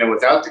 both within and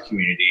without the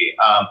community.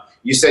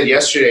 You said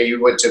yesterday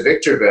you went to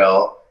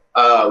Victorville,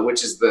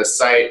 which is the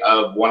site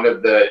of one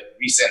of the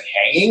recent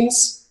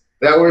hangings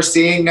that we're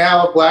seeing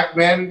now of Black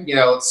men,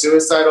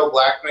 suicidal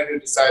Black men who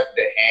decided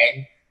to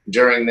hang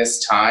during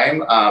this time.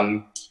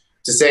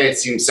 To say it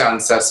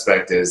sounds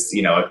suspect is,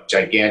 a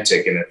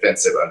gigantic and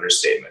offensive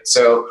understatement.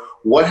 So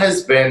what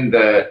has been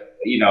the,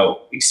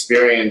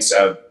 experience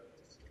of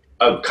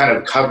kind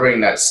of covering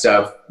that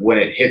stuff when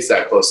it hits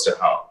that close to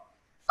home?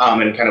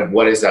 And kind of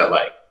what is that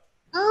like?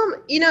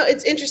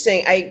 It's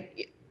interesting.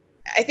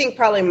 I think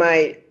probably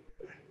my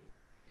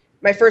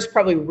first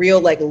probably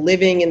real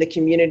living in the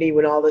community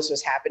when all this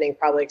was happening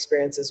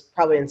experiences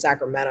in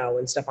Sacramento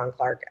when Stephon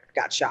Clark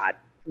got shot,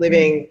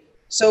 living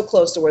so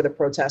close to where the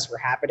protests were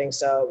happening.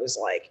 So it was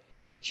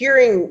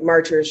hearing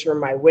marchers from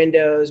my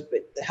windows,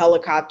 but the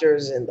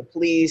helicopters and the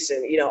police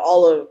and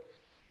all of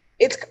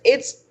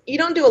it's you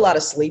don't do a lot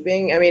of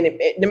sleeping. I mean,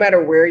 no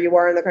matter where you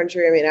are in the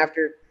country. I mean,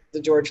 after the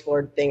George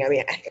Floyd thing, I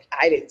mean,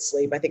 I didn't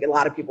sleep. I think a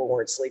lot of people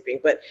weren't sleeping,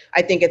 but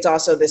I think it's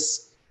also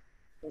this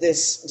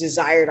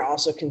desire to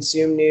also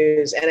consume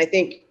news. And I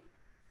think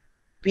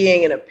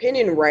being an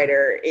opinion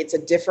writer, it's a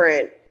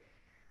different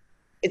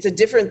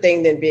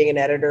thing than being an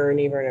editor and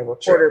even a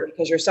reporter,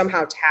 because you're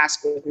somehow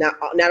tasked with not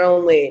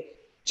only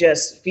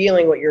just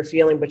feeling what you're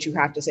feeling, but you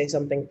have to say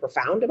something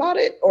profound about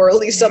it, or at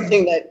least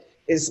something that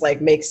is like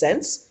makes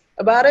sense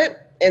about it.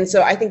 And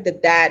so I think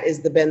that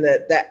is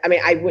that I mean,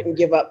 I wouldn't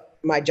give up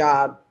my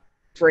job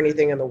for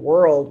anything in the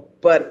world,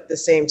 but at the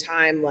same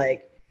time,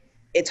 like,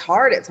 it's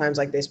hard at times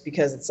like this,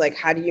 because it's like,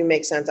 how do you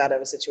make sense out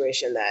of a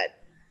situation that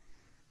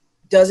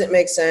doesn't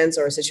make sense,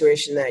 or a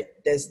situation that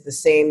is the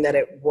same that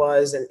it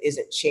was and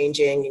isn't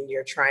changing, and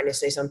you're trying to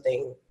say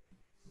something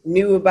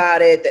new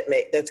about it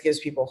that gives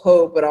people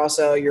hope, but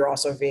also you're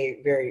also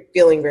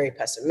feeling very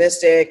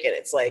pessimistic, and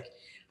it's like,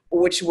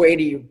 which way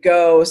do you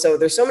go? So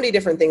there's so many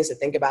different things to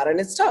think about, and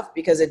it's tough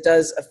because it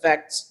does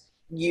affect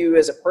you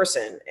as a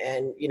person,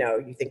 and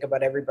you think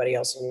about everybody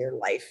else in your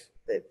life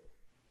that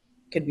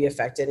could be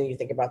affected, and you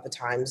think about the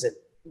times that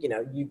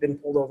you've been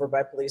pulled over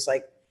by police,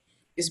 like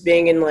just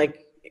being in,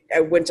 like,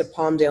 I went to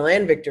Palmdale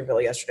and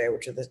Victorville yesterday,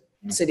 which are the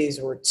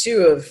cities where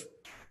two of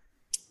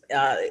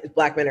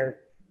black men are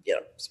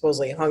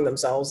supposedly hung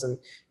themselves, and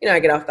I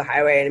get off the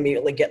highway and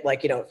immediately get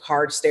like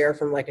hard stare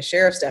from like a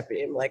sheriff's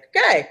deputy. I'm like,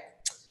 okay,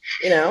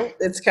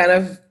 it's kind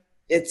of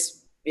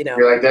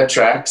you're like, that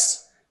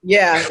tracks.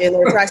 Yeah, and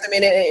their tracks. I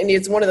mean, and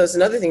it's one of those.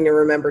 Another thing to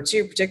remember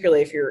too,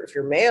 particularly if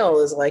you're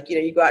male, is like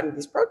you go out into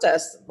these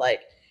protests,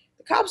 like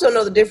the cops don't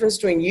know the difference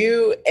between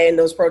you and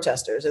those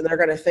protesters, and they're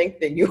going to think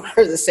that you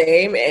are the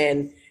same.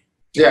 And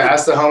yeah,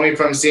 ask the homie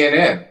from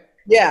CNN.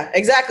 Yeah,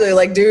 exactly.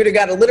 Like, dude who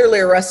got literally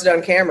arrested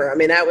on camera. I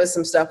mean, that was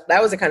some stuff.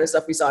 That was the kind of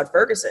stuff we saw at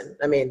Ferguson.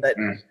 I mean, that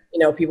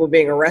people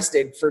being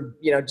arrested for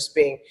just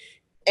being,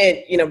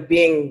 and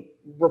being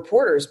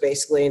reporters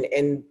basically,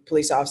 and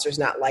police officers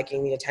not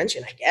liking the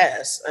attention, I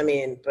guess. I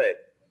mean,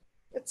 but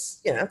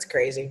it's it's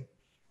crazy.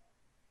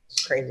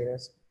 It's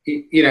craziness.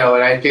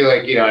 And I feel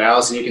like and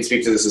Allison, you can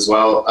speak to this as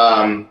well.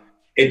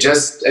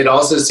 It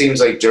also seems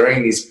like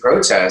during these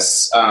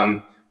protests,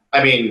 I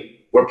mean,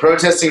 we're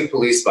protesting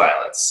police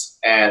violence,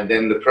 and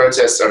then the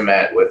protests are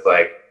met with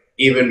like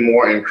even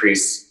more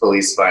increased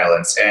police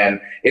violence. And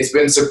it's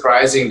been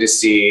surprising to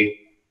see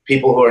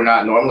people who are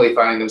not normally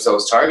finding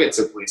themselves targets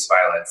of police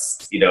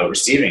violence,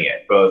 receiving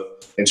it, both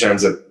in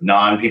terms of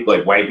non-people,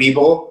 like white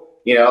people,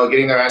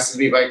 getting their asses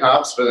beat by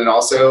cops, but then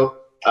also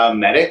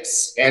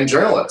medics and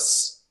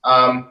journalists.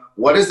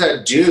 What does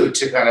that do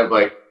to kind of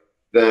like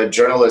the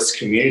journalist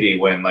community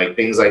when like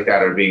things like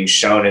that are being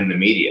shown in the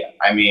media?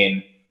 I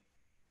mean,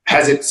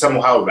 has it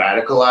somehow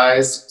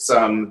radicalized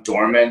some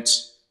dormant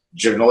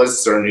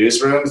journalists or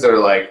newsrooms that are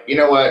like, you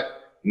know what,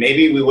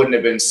 maybe we wouldn't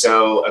have been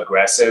so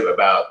aggressive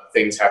about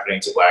things happening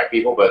to black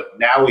people, but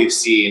now we've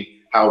seen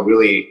how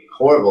really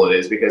horrible it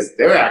is because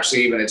they're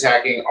actually even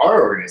attacking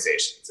our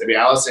organizations. I mean,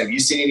 Allison, have you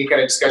seen any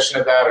kind of discussion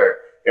of that? Or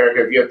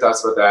Erica, if you have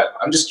thoughts about that?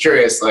 I'm just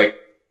curious, like,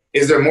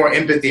 is there more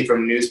empathy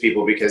from news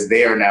people because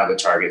they are now the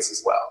targets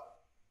as well?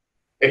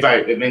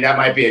 I mean, that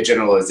might be a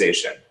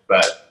generalization,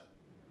 but.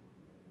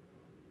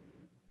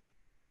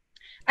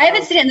 I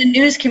haven't seen it in the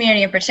news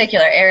community in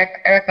particular.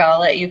 Erica,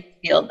 I'll let you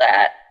field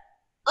that.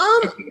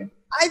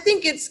 I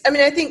think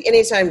I think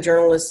anytime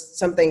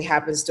something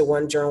happens to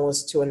one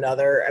journalist to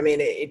another, I mean,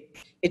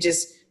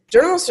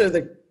 journalists are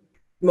the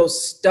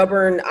most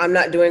stubborn, I'm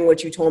not doing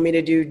what you told me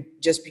to do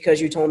just because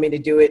you told me to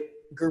do it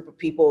group of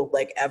people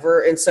like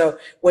ever. And so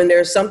when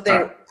there's something,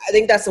 I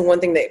think that's the one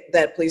thing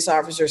that police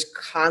officers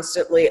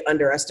constantly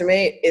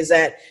underestimate, is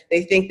that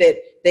they think that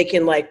they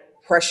can like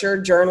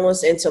pressure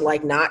journalists into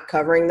like not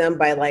covering them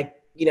by like,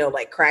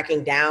 like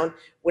cracking down,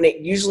 when it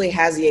usually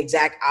has the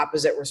exact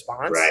opposite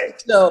response.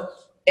 Right. So,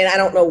 and I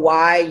don't know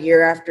why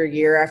year after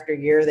year after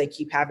year they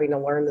keep having to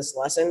learn this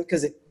lesson,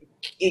 because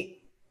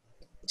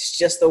it's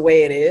just the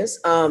way it is.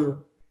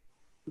 But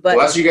well,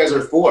 that's what you guys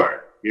are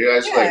for. You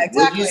guys are like,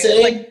 exactly. What you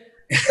say?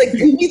 Like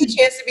give me the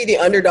chance to be the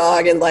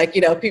underdog, and like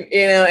and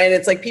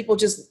it's like people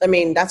just. I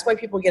mean, that's why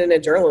people get into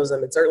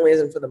journalism. It certainly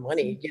isn't for the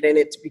money. You get in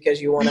it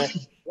because you want to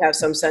have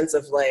some sense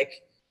of like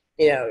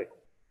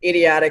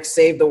idiotic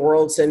save the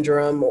world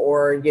syndrome,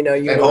 or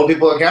you hold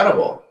people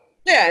accountable.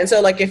 Yeah, and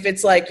so like if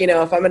it's like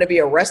if I'm going to be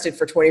arrested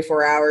for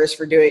 24 hours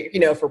for doing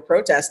for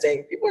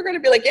protesting, people are going to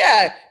be like,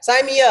 yeah,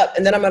 sign me up,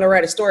 and then I'm going to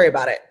write a story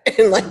about it,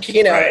 and like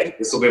right.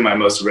 This will be my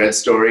most read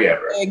story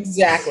ever.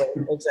 Exactly.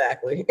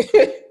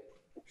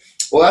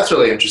 Well, that's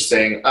really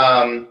interesting,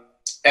 and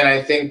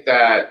I think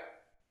that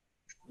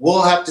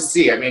we'll have to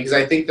see. I mean, because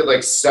I think that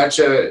like such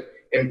a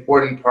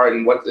important part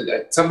in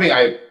something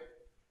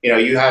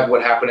you have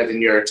what happened at the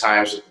New York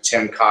Times with the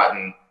Tim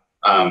Cotton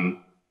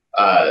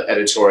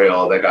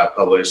editorial that got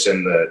published,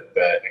 and I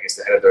guess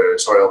the head of the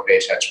editorial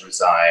page had to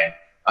resign,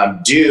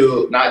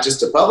 due not just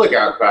to public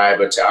outcry,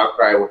 but to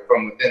outcry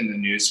from within the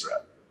newsroom.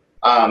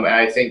 And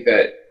I think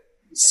that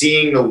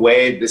seeing the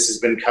way this has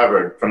been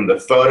covered, from the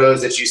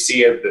photos that you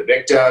see of the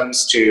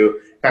victims to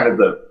kind of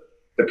the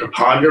the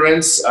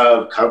preponderance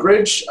of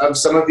coverage of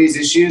some of these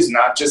issues,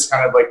 not just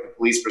kind of like the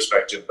police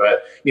perspective,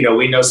 but, you know,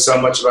 we know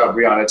so much about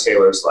Breonna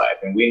Taylor's life,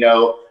 and we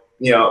know,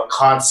 you know,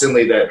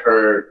 constantly that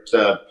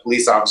the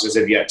police officers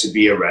have yet to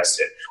be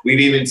arrested. We've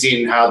even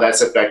seen how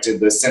that's affected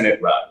the Senate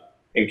run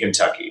in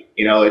Kentucky.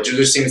 You know, it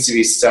just seems to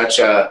be such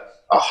a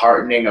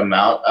heartening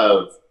amount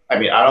of, I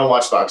mean, I don't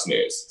watch Fox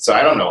News, so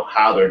I don't know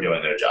how they're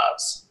doing their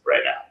jobs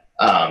right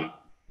now.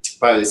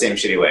 Probably the same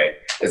shitty way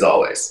as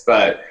always,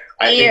 but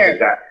I think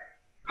that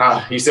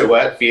you said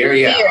what? Fear?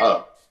 Yeah. Fear.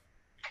 Oh,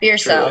 Fear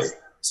sells.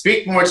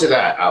 Speak more to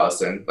that,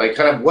 Allison. Like,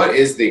 kind of what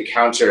is the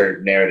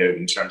counter narrative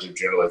in terms of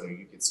journalism?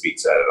 You can speak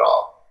to that at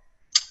all.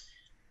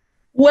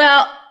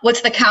 Well, what's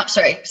the count?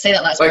 Sorry, say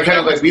that last Like, part. kind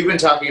of like we've been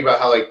talking about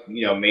how, like,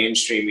 you know,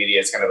 mainstream media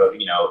is kind of,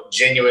 you know,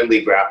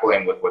 genuinely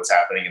grappling with what's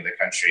happening in the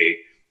country.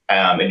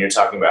 And you're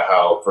talking about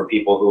how for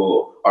people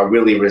who are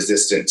really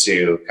resistant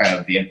to kind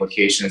of the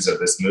implications of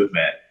this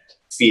movement,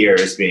 fear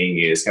is being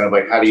used. Kind of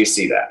like, how do you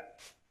see that?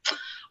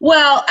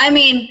 Well, I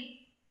mean,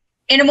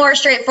 in a more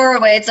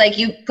straightforward way, it's like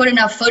you put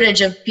enough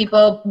footage of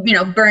people, you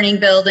know, burning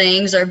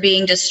buildings or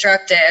being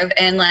destructive,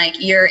 and like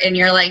you're in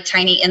your like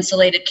tiny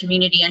insulated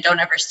community and don't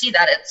ever see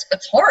that.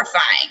 It's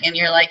horrifying. And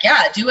you're like,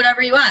 yeah, do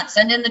whatever you want,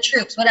 send in the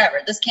troops,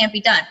 whatever. This can't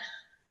be done.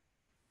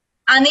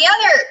 On the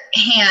other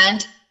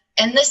hand,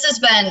 and this has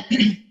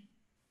been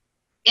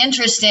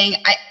interesting,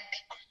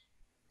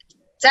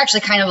 it's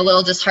actually kind of a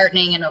little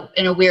disheartening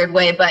in a weird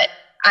way, but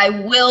I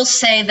will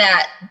say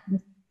that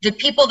the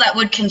people that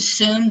would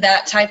consume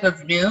that type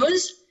of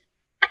news,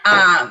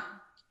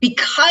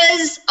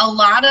 because a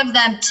lot of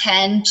them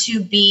tend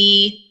to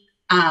be,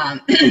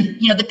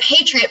 you know, the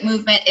Patriot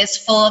movement is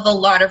full of a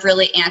lot of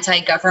really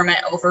anti-government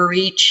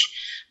overreach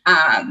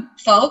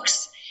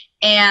folks.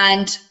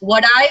 And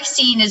what I've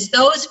seen is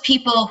those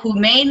people who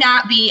may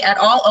not be at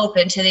all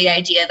open to the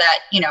idea that,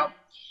 you know,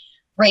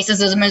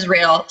 racism is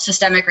real,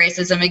 systemic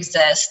racism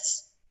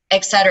exists,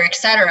 et cetera,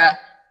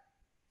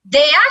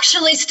 they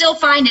actually still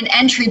find an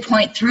entry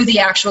point through the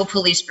actual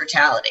police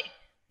brutality,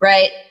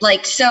 right?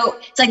 Like, so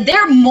it's like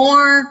they're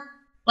more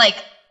like,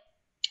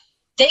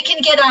 they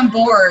can get on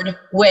board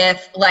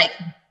with like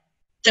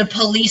the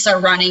police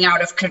are running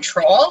out of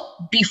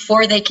control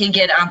before they can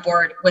get on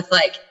board with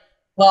like,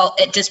 well,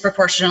 it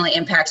disproportionately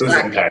impacts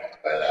Black people.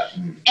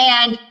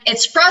 And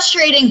it's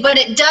frustrating, but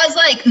it does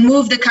like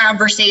move the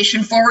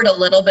conversation forward a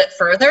little bit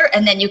further.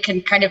 And then you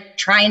can kind of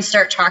try and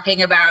start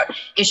talking about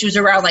issues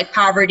around like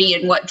poverty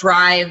and what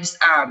drives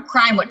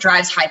crime, what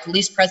drives high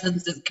police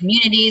presence in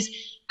communities.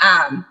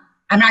 I'm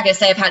not going to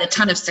say I've had a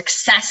ton of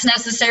success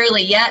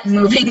necessarily yet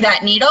moving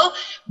that needle,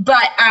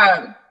 but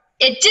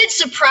it did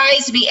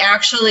surprise me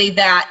actually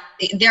that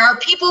there are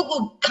people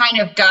who kind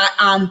of got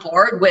on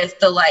board with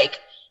the like,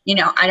 you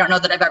know, I don't know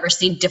that I've ever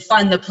seen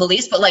defund the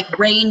police, but like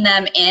rein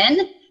them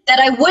in, that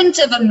I wouldn't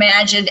have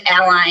imagined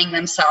allying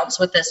themselves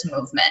with this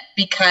movement,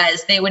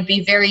 because they would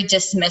be very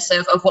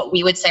dismissive of what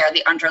we would say are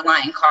the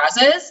underlying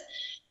causes.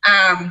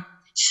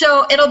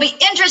 So it'll be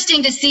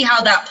interesting to see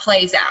how that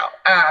plays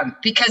out,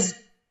 because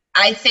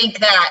I think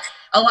that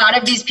a lot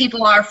of these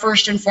people are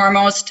first and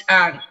foremost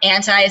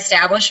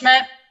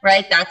anti-establishment,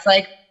 right? That's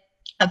like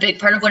a big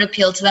part of what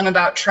appealed to them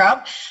about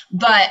Trump.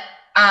 But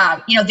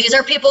you know, these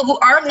are people who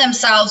arm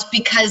themselves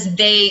because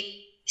they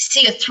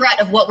see a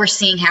threat of what we're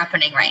seeing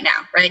happening right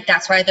now, right?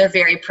 That's why they're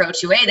very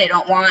pro-2A. They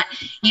don't want,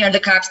 you know, the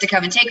cops to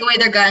come and take away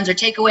their guns or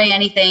take away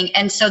anything.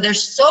 And so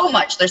there's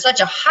such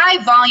a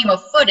high volume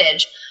of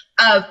footage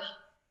of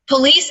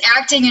police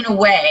acting in a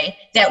way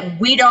that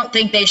we don't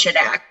think they should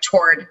act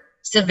toward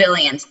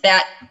civilians,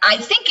 that I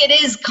think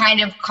it is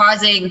kind of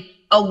causing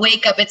a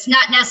wake up. It's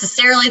not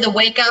necessarily the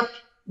wake up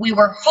we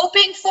were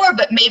hoping for,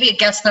 but maybe it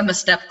gets them a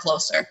step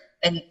closer.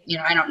 And, you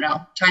know, I don't know.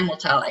 Time will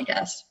tell, I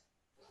guess.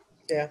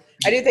 Yeah.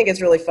 I do think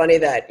it's really funny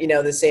that, you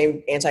know, the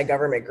same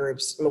anti-government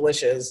groups,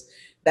 militias,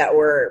 that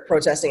were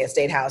protesting at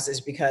state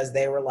houses because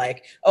they were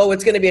like, oh,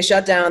 it's going to be a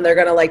shutdown. They're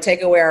going to like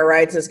take away our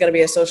rights. And it's going to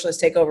be a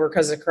socialist takeover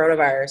because of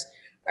coronavirus.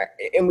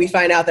 And we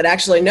find out that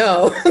actually,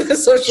 no, the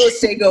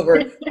socialist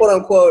takeover, quote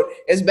unquote,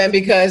 has been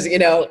because, you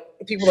know,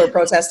 people are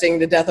protesting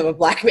the death of a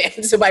Black man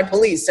by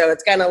police. So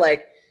it's kind of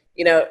like,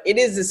 you know, it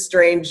is this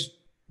strange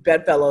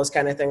bedfellows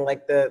kind of thing,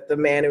 like the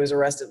man who was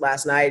arrested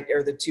last night,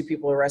 or the two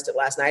people arrested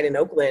last night in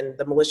Oakland,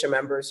 the militia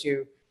members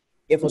who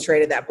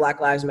infiltrated that Black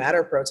Lives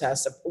Matter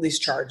protest, at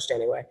least charged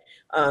anyway,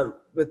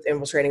 with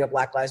infiltrating a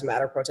Black Lives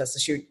Matter protest to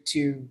shoot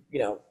two, you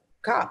know,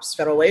 cops,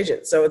 federal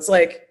agents. So it's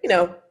like, you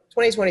know,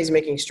 2020 is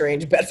making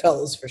strange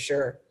bedfellows for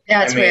sure.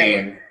 Yeah, it's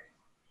weird.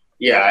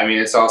 Yeah, I mean,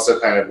 it's also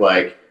kind of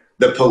like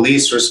the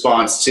police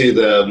response to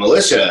the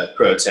militia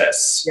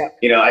protests. Yep.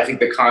 You know, I think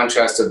the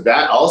contrast of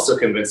that also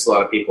convinced a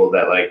lot of people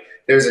that like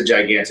there's a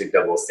gigantic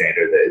double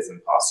standard that is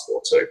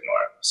impossible to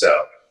ignore. So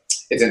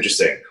it's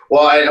interesting.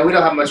 Well, I know we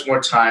don't have much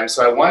more time,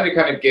 so I wanted to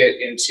kind of get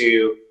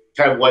into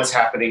kind of what's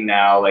happening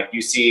now. Like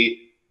you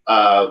see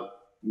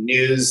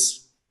news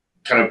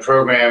kind of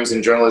programs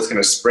and journalists kind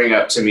of spring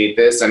up to meet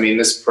this. I mean,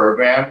 this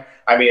program,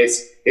 I mean,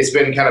 it's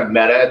been kind of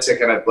meta to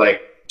kind of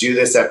like do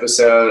this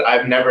episode.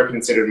 I've never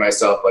considered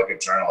myself like a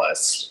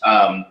journalist,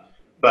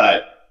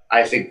 but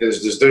I think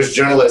there's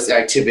journalist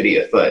activity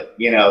afoot,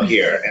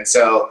 here. And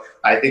so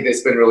I think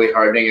it's been really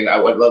heartening, and I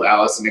would love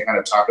Allison to kind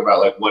of talk about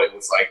like what it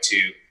was like to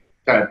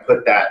kind of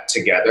put that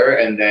together.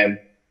 And then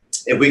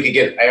if we could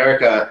get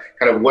Erica,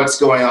 kind of what's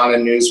going on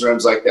in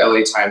newsrooms like the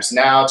LA Times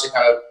now to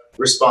kind of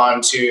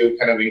respond to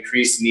kind of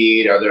increased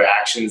need. Are there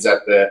actions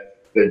that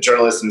the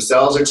journalists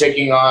themselves are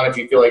taking on? If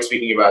you feel like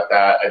speaking about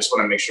that, I just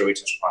want to make sure we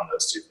touch upon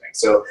those two things.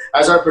 So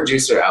as our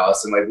producer,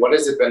 Allison, like what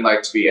has it been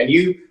like to be, and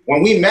you,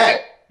 when we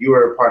met, you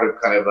were a part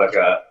of kind of like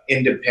a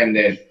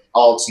independent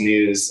alt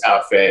news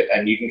outfit,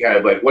 and you can kind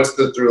of like, what's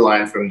the through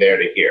line from there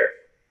to here?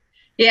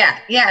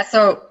 Yeah.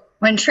 So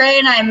when Trey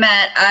and I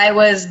met, I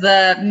was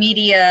the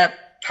media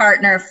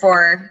partner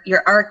for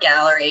your art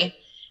gallery,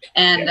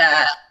 and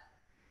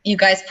you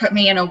guys put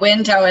me in a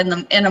window in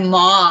a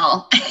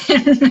mall.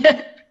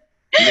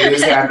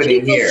 News happening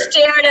People here.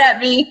 Stared at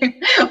me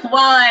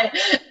while I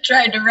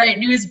tried to write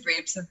news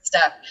briefs and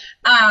stuff.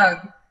 Wait,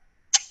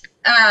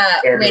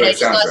 I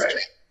just lost. Right.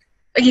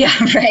 Yeah,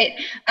 right.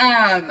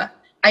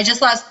 I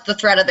just lost the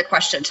thread of the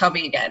question. Tell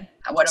me again.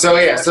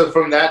 So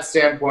from that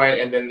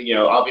standpoint, and then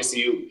obviously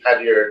you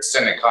had your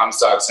stint at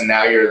Comstock, and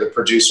now you're the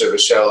producer of the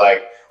show.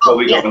 Like, what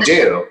we gonna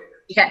do?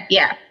 Okay,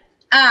 yeah.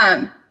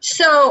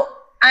 So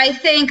I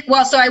think,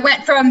 so I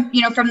went from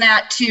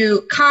that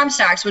to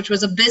Comstocks, which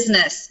was a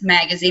business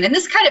magazine. And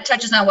this kind of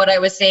touches on what I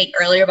was saying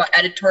earlier about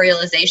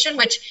editorialization,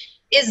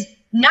 which is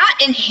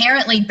not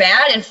inherently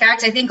bad. In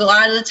fact, I think a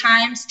lot of the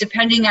times,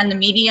 depending on the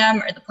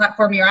medium or the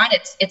platform you're on,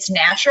 it's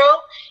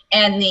natural.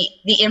 And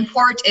the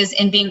import is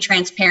in being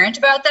transparent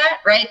about that,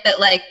 right? That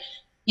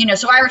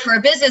so I work for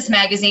a business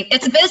magazine.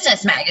 It's a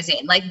business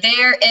magazine. Like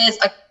there is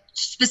a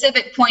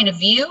specific point of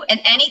view, and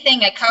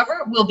anything I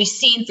cover will be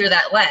seen through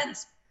that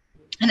lens.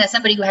 And as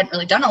somebody who hadn't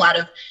really done a lot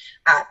of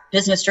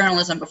business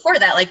journalism before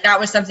that, like that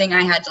was something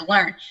I had to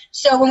learn.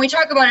 So when we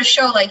talk about a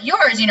show like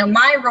yours,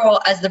 my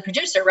role as the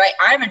producer, right?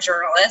 I'm a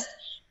journalist.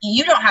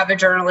 You don't have a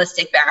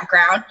journalistic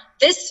background.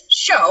 This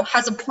show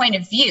has a point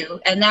of view,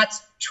 and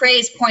that's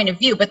Trey's point of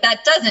view. But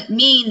that doesn't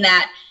mean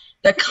that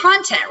the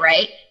content,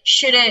 right,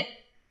 shouldn't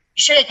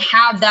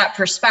have that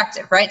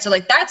perspective, right? So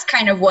like that's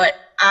kind of what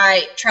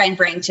I try and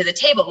bring to the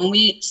table. When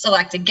we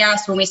select a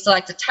guest, when we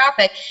select a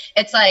topic,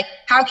 it's like,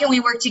 how can we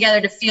work together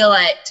to feel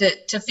like,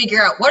 to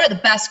figure out what are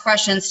the best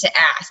questions to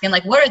ask, and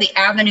like, what are the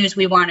avenues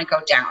we want to go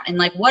down, and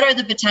like, what are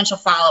the potential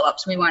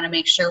follow-ups we want to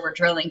make sure we're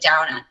drilling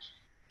down on.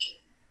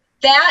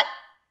 That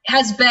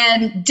has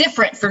been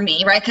different for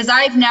me, right? Because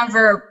I've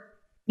never,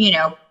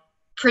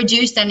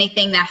 produced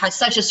anything that has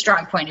such a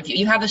strong point of view.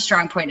 You have a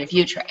strong point of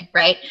view, Trey,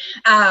 right?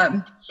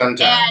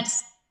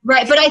 Sometimes.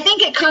 Right, but I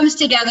think it comes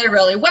together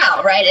really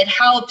well, right? It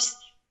helps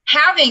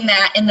having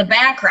that in the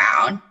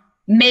background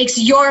makes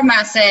your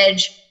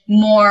message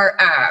more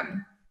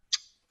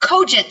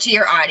cogent to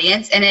your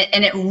audience, and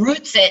it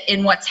roots it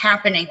in what's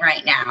happening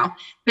right now.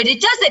 But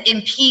it doesn't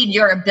impede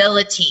your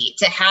ability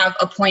to have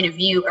a point of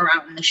view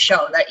around the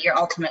show that you're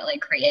ultimately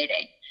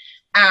creating.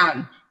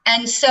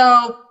 And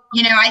so,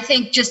 I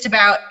think just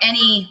about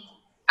any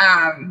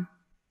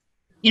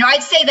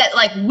I'd say that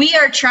like we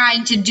are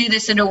trying to do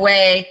this in a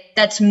way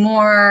that's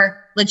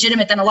more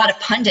legitimate than a lot of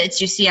pundits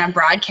you see on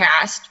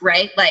broadcast,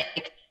 right?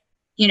 Like,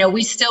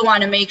 we still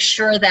want to make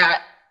sure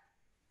that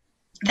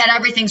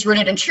everything's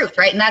rooted in truth,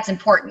 right? And that's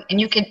important. And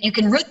you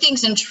can root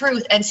things in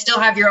truth and still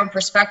have your own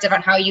perspective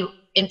on how you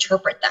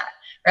interpret that,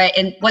 right?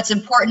 And what's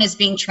important is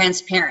being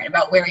transparent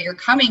about where you're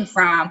coming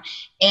from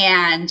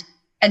and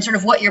sort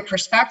of what your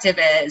perspective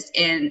is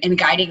in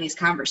guiding these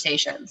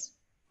conversations.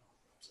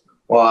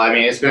 Well, I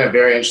mean, it's been a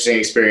very interesting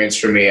experience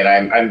for me, and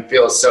I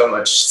feel so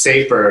much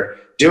safer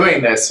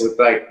doing this with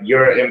like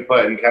your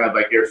input and kind of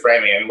like your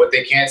framing. And what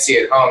they can't see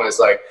at home is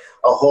like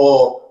a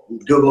whole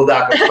Google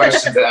Doc of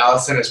questions that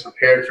Allison has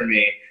prepared for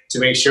me to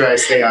make sure I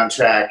stay on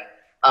track.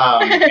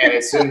 And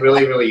it's been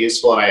really, really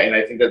useful. And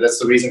I think that that's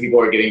the reason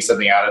people are getting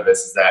something out of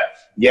this is that,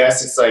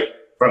 yes, it's like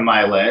from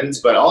my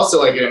lens, but also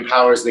like it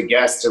empowers the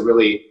guests to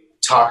really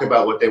talk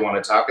about what they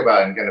want to talk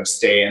about and kind of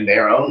stay in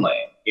their own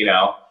lane,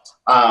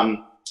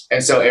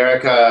 And so,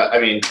 Erica,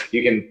 I mean,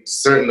 you can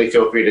certainly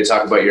feel free to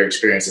talk about your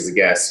experience as a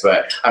guest,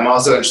 but I'm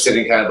also interested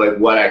in kind of like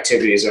what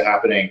activities are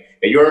happening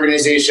at your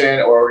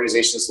organization or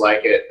organizations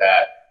like it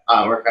that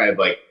are kind of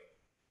like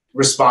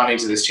responding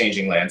to this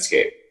changing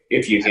landscape,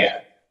 if you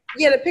can.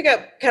 Yeah, to pick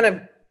up kind of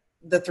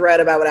the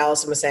thread about what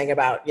Allison was saying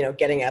about,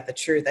 getting at the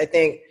truth, I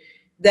think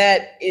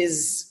that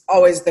is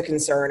always the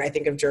concern, I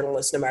think, of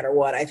journalists, no matter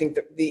what. I think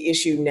the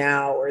issue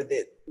now or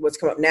what's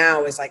come up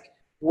now is like,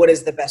 what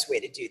is the best way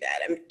to do that?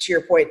 I mean, to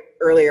your point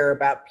earlier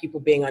about people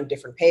being on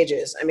different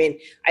pages, I mean,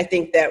 I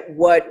think that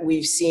what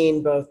we've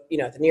seen both,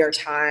 at the New York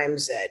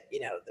Times, at,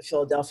 the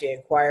Philadelphia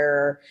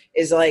Inquirer,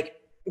 is like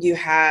you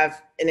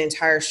have an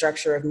entire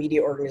structure of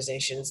media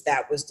organizations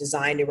that was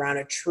designed around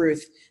a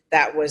truth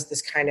that was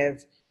this kind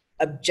of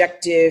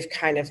objective,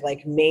 kind of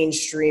like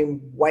mainstream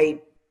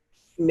white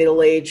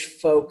middle-aged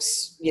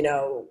folks,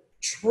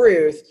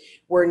 truth,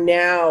 where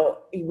now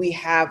we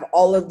have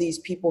all of these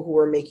people who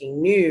are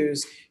making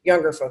news,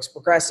 younger folks,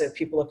 progressive,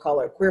 people of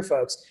color, queer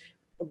folks,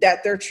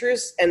 that their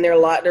truths and their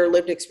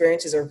lived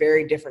experiences are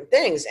very different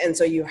things. And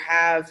so you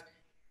have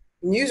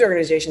news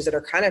organizations that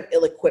are kind of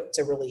ill-equipped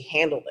to really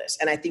handle this.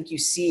 And I think you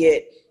see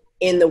it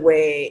in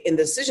the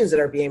decisions that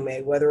are being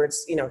made, whether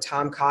it's,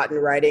 Tom Cotton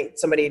writing,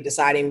 somebody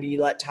deciding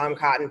to let Tom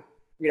Cotton,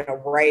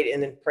 write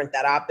and then print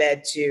that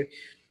op-ed, to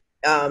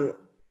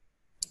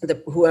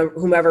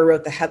whomever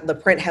wrote the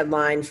print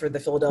headline for the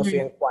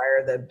Philadelphia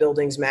Inquirer, the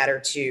Buildings Matter,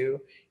 to,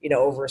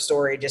 over a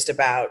story just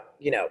about,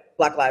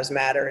 Black Lives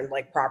Matter and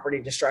like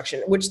property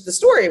destruction, which the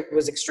story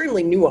was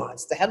extremely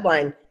nuanced. The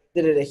headline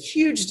did it a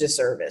huge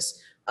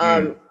disservice.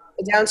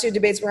 Down to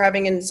debates we're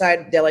having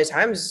inside the LA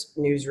Times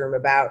newsroom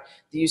about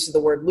the use of the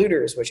word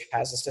looters, which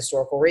has this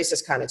historical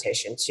racist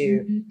connotation,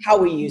 to how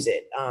we use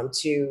it,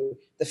 to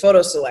the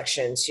photo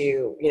selection,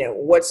 to,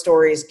 what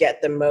stories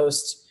get the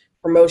most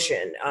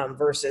promotion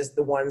versus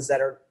the ones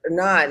that are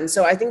not. And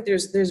so I think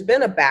there's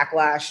been a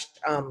backlash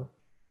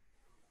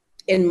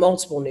in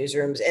multiple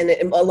newsrooms, and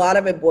a lot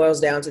of it boils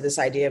down to this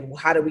idea of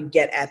how do we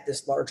get at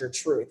this larger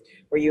truth,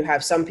 where you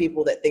have some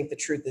people that think the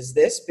truth is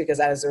this because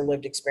that is their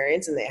lived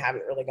experience and they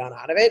haven't really gone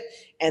out of it,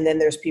 and then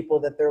there's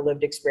people that their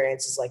lived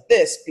experience is like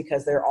this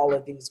because they're all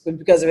of these,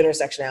 because of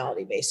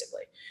intersectionality,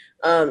 basically.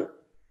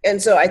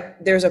 And so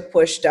there's a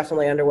push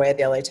definitely underway at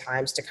the LA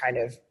Times to kind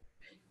of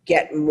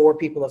get more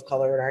people of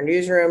color in our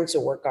newsroom,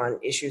 to work on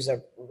issues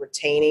of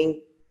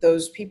retaining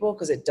those people,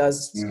 because it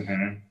does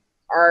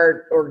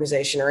our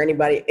organization or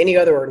any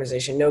other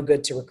organization no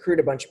good to recruit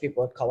a bunch of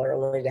people of color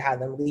only to have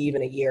them leave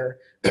in a year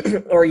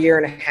or a year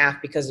and a half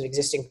because of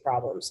existing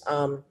problems.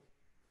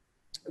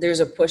 There's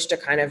a push to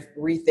kind of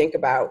rethink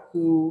about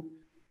who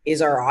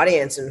is our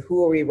audience and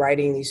who are we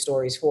writing these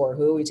stories for?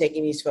 Who are we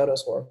taking these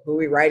photos for? Who are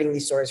we writing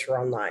these stories for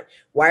online?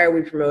 Why are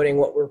we promoting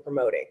what we're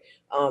promoting?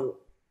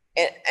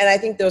 And I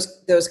think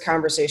those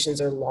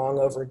conversations are long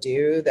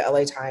overdue. The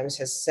LA Times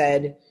has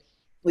said,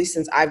 at least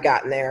since I've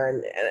gotten there,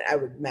 and I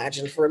would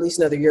imagine for at least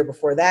another year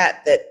before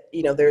that,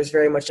 there's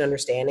very much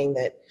understanding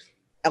that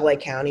LA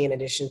County, in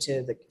addition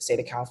to the state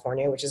of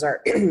California, which is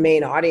our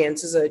main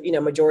audience, is a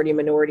majority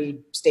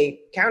minority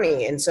state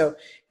county. And so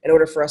in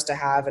order for us to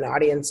have an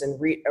audience of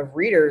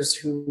readers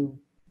who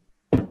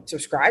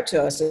subscribe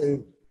to us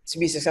and to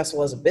be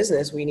successful as a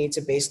business, we need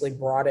to basically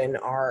broaden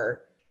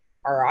our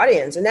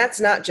audience. And that's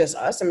not just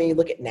us. I mean, you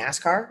look at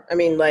NASCAR. I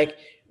mean, like,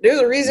 there's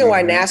a reason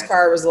why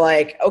NASCAR was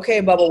like,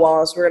 okay, Bubba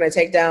Wallace, we're going to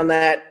take down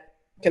that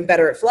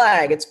Confederate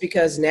flag. It's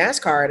because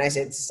NASCAR, and I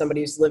say it's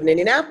somebody who's living in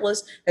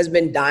Indianapolis, has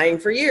been dying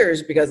for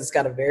years because it's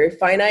got a very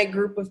finite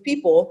group of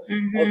people,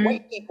 of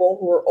white people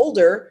who are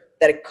older,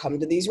 that have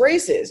come to these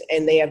races,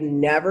 and they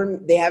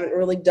haven't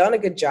really done a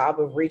good job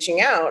of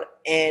reaching out.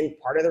 And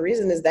part of the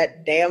reason is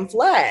that damn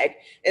flag.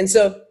 And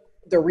so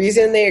the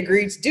reason they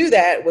agreed to do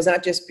that was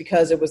not just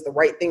because it was the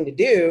right thing to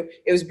do,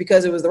 it was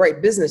because it was the right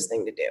business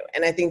thing to do.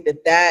 And I think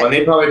that well,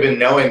 they've probably been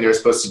knowing they were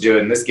supposed to do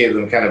it, and this gave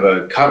them kind of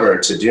a cover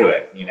to do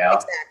it,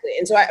 Exactly.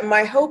 And so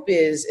my hope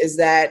is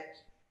that,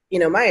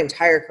 my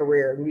entire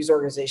career, news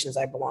organizations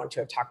I belong to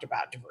have talked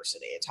about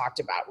diversity, and talked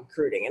about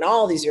recruiting and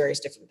all these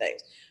various different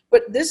things.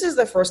 But this is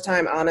the first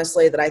time,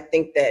 honestly, that I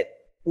think that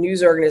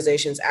news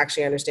organizations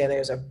actually understand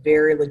there's a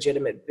very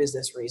legitimate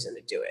business reason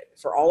to do it.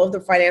 For all of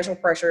the financial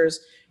pressures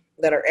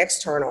that are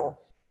external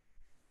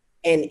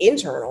and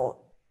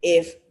internal,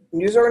 if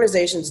news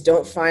organizations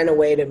don't find a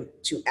way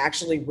to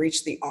actually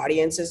reach the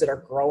audiences that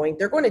are growing,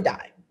 they're going to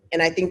die.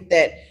 And I think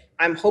that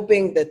I'm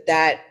hoping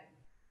that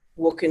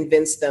will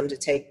convince them to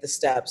take the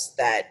steps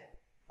that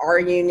our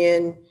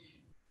union,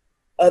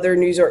 other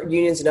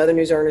unions and other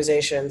news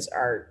organizations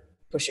are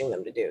pushing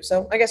them to do.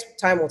 So I guess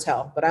time will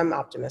tell, but I'm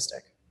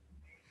optimistic.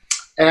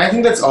 And I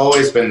think that's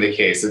always been the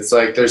case. It's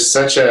like there's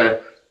such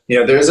a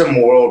there's a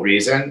moral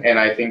reason, and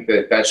I think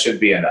that should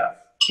be enough.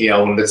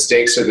 When the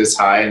stakes are this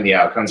high and the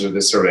outcomes are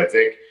this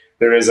horrific,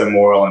 there is a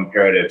moral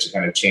imperative to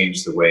kind of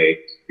change the way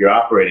you're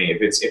operating if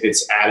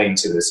it's adding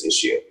to this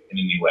issue in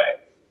any way.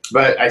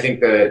 But I think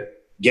that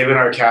given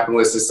our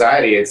capitalist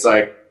society, it's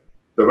like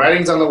the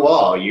writing's on the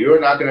wall. You are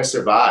not going to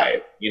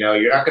survive.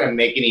 You're not going to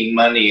make any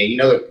money,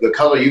 and the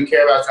color you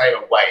care about is not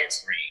even white;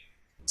 it's green.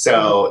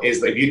 So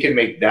if you can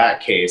make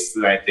that case,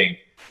 then I think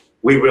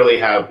we really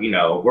have,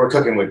 we're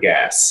cooking with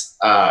gas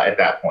at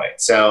that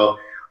point. So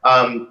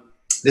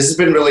this has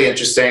been really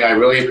interesting. I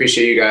really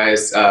appreciate you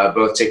guys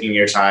both taking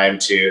your time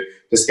to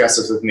discuss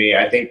this with me.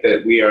 I think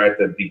that we are at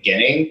the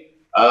beginning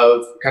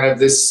of kind of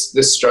this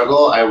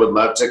struggle. I would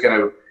love to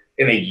kind of,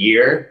 in a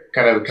year,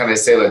 kind of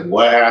say like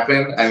what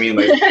happened. I mean,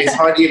 like it's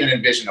hard to even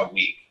envision a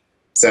week.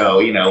 So,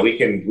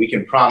 we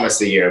can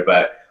promise a year,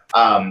 but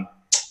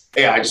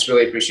yeah, I just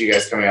really appreciate you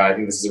guys coming on. I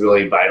think this is a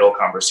really vital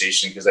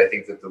conversation because I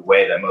think that the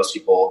way that most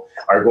people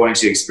are going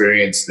to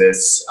experience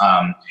this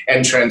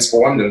and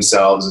transform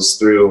themselves is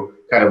through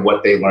kind of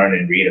what they learn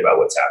and read about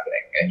what's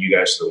happening. And you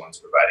guys are the ones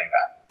providing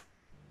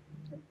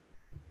that.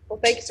 Well,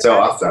 thank you so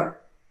much. Awesome.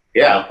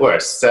 Yeah, of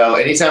course. So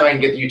anytime I can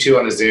get you two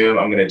on a Zoom,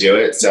 I'm going to do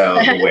it. So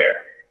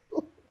beware.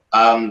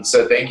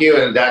 So thank you.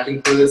 And that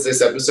concludes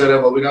this episode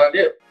of What We Gonna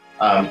Do.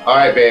 All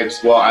right, babes.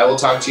 Well, I will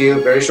talk to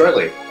you very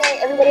shortly. Okay,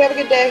 everybody have a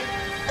good day.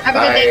 Have a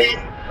good day,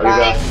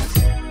 guys. Bye.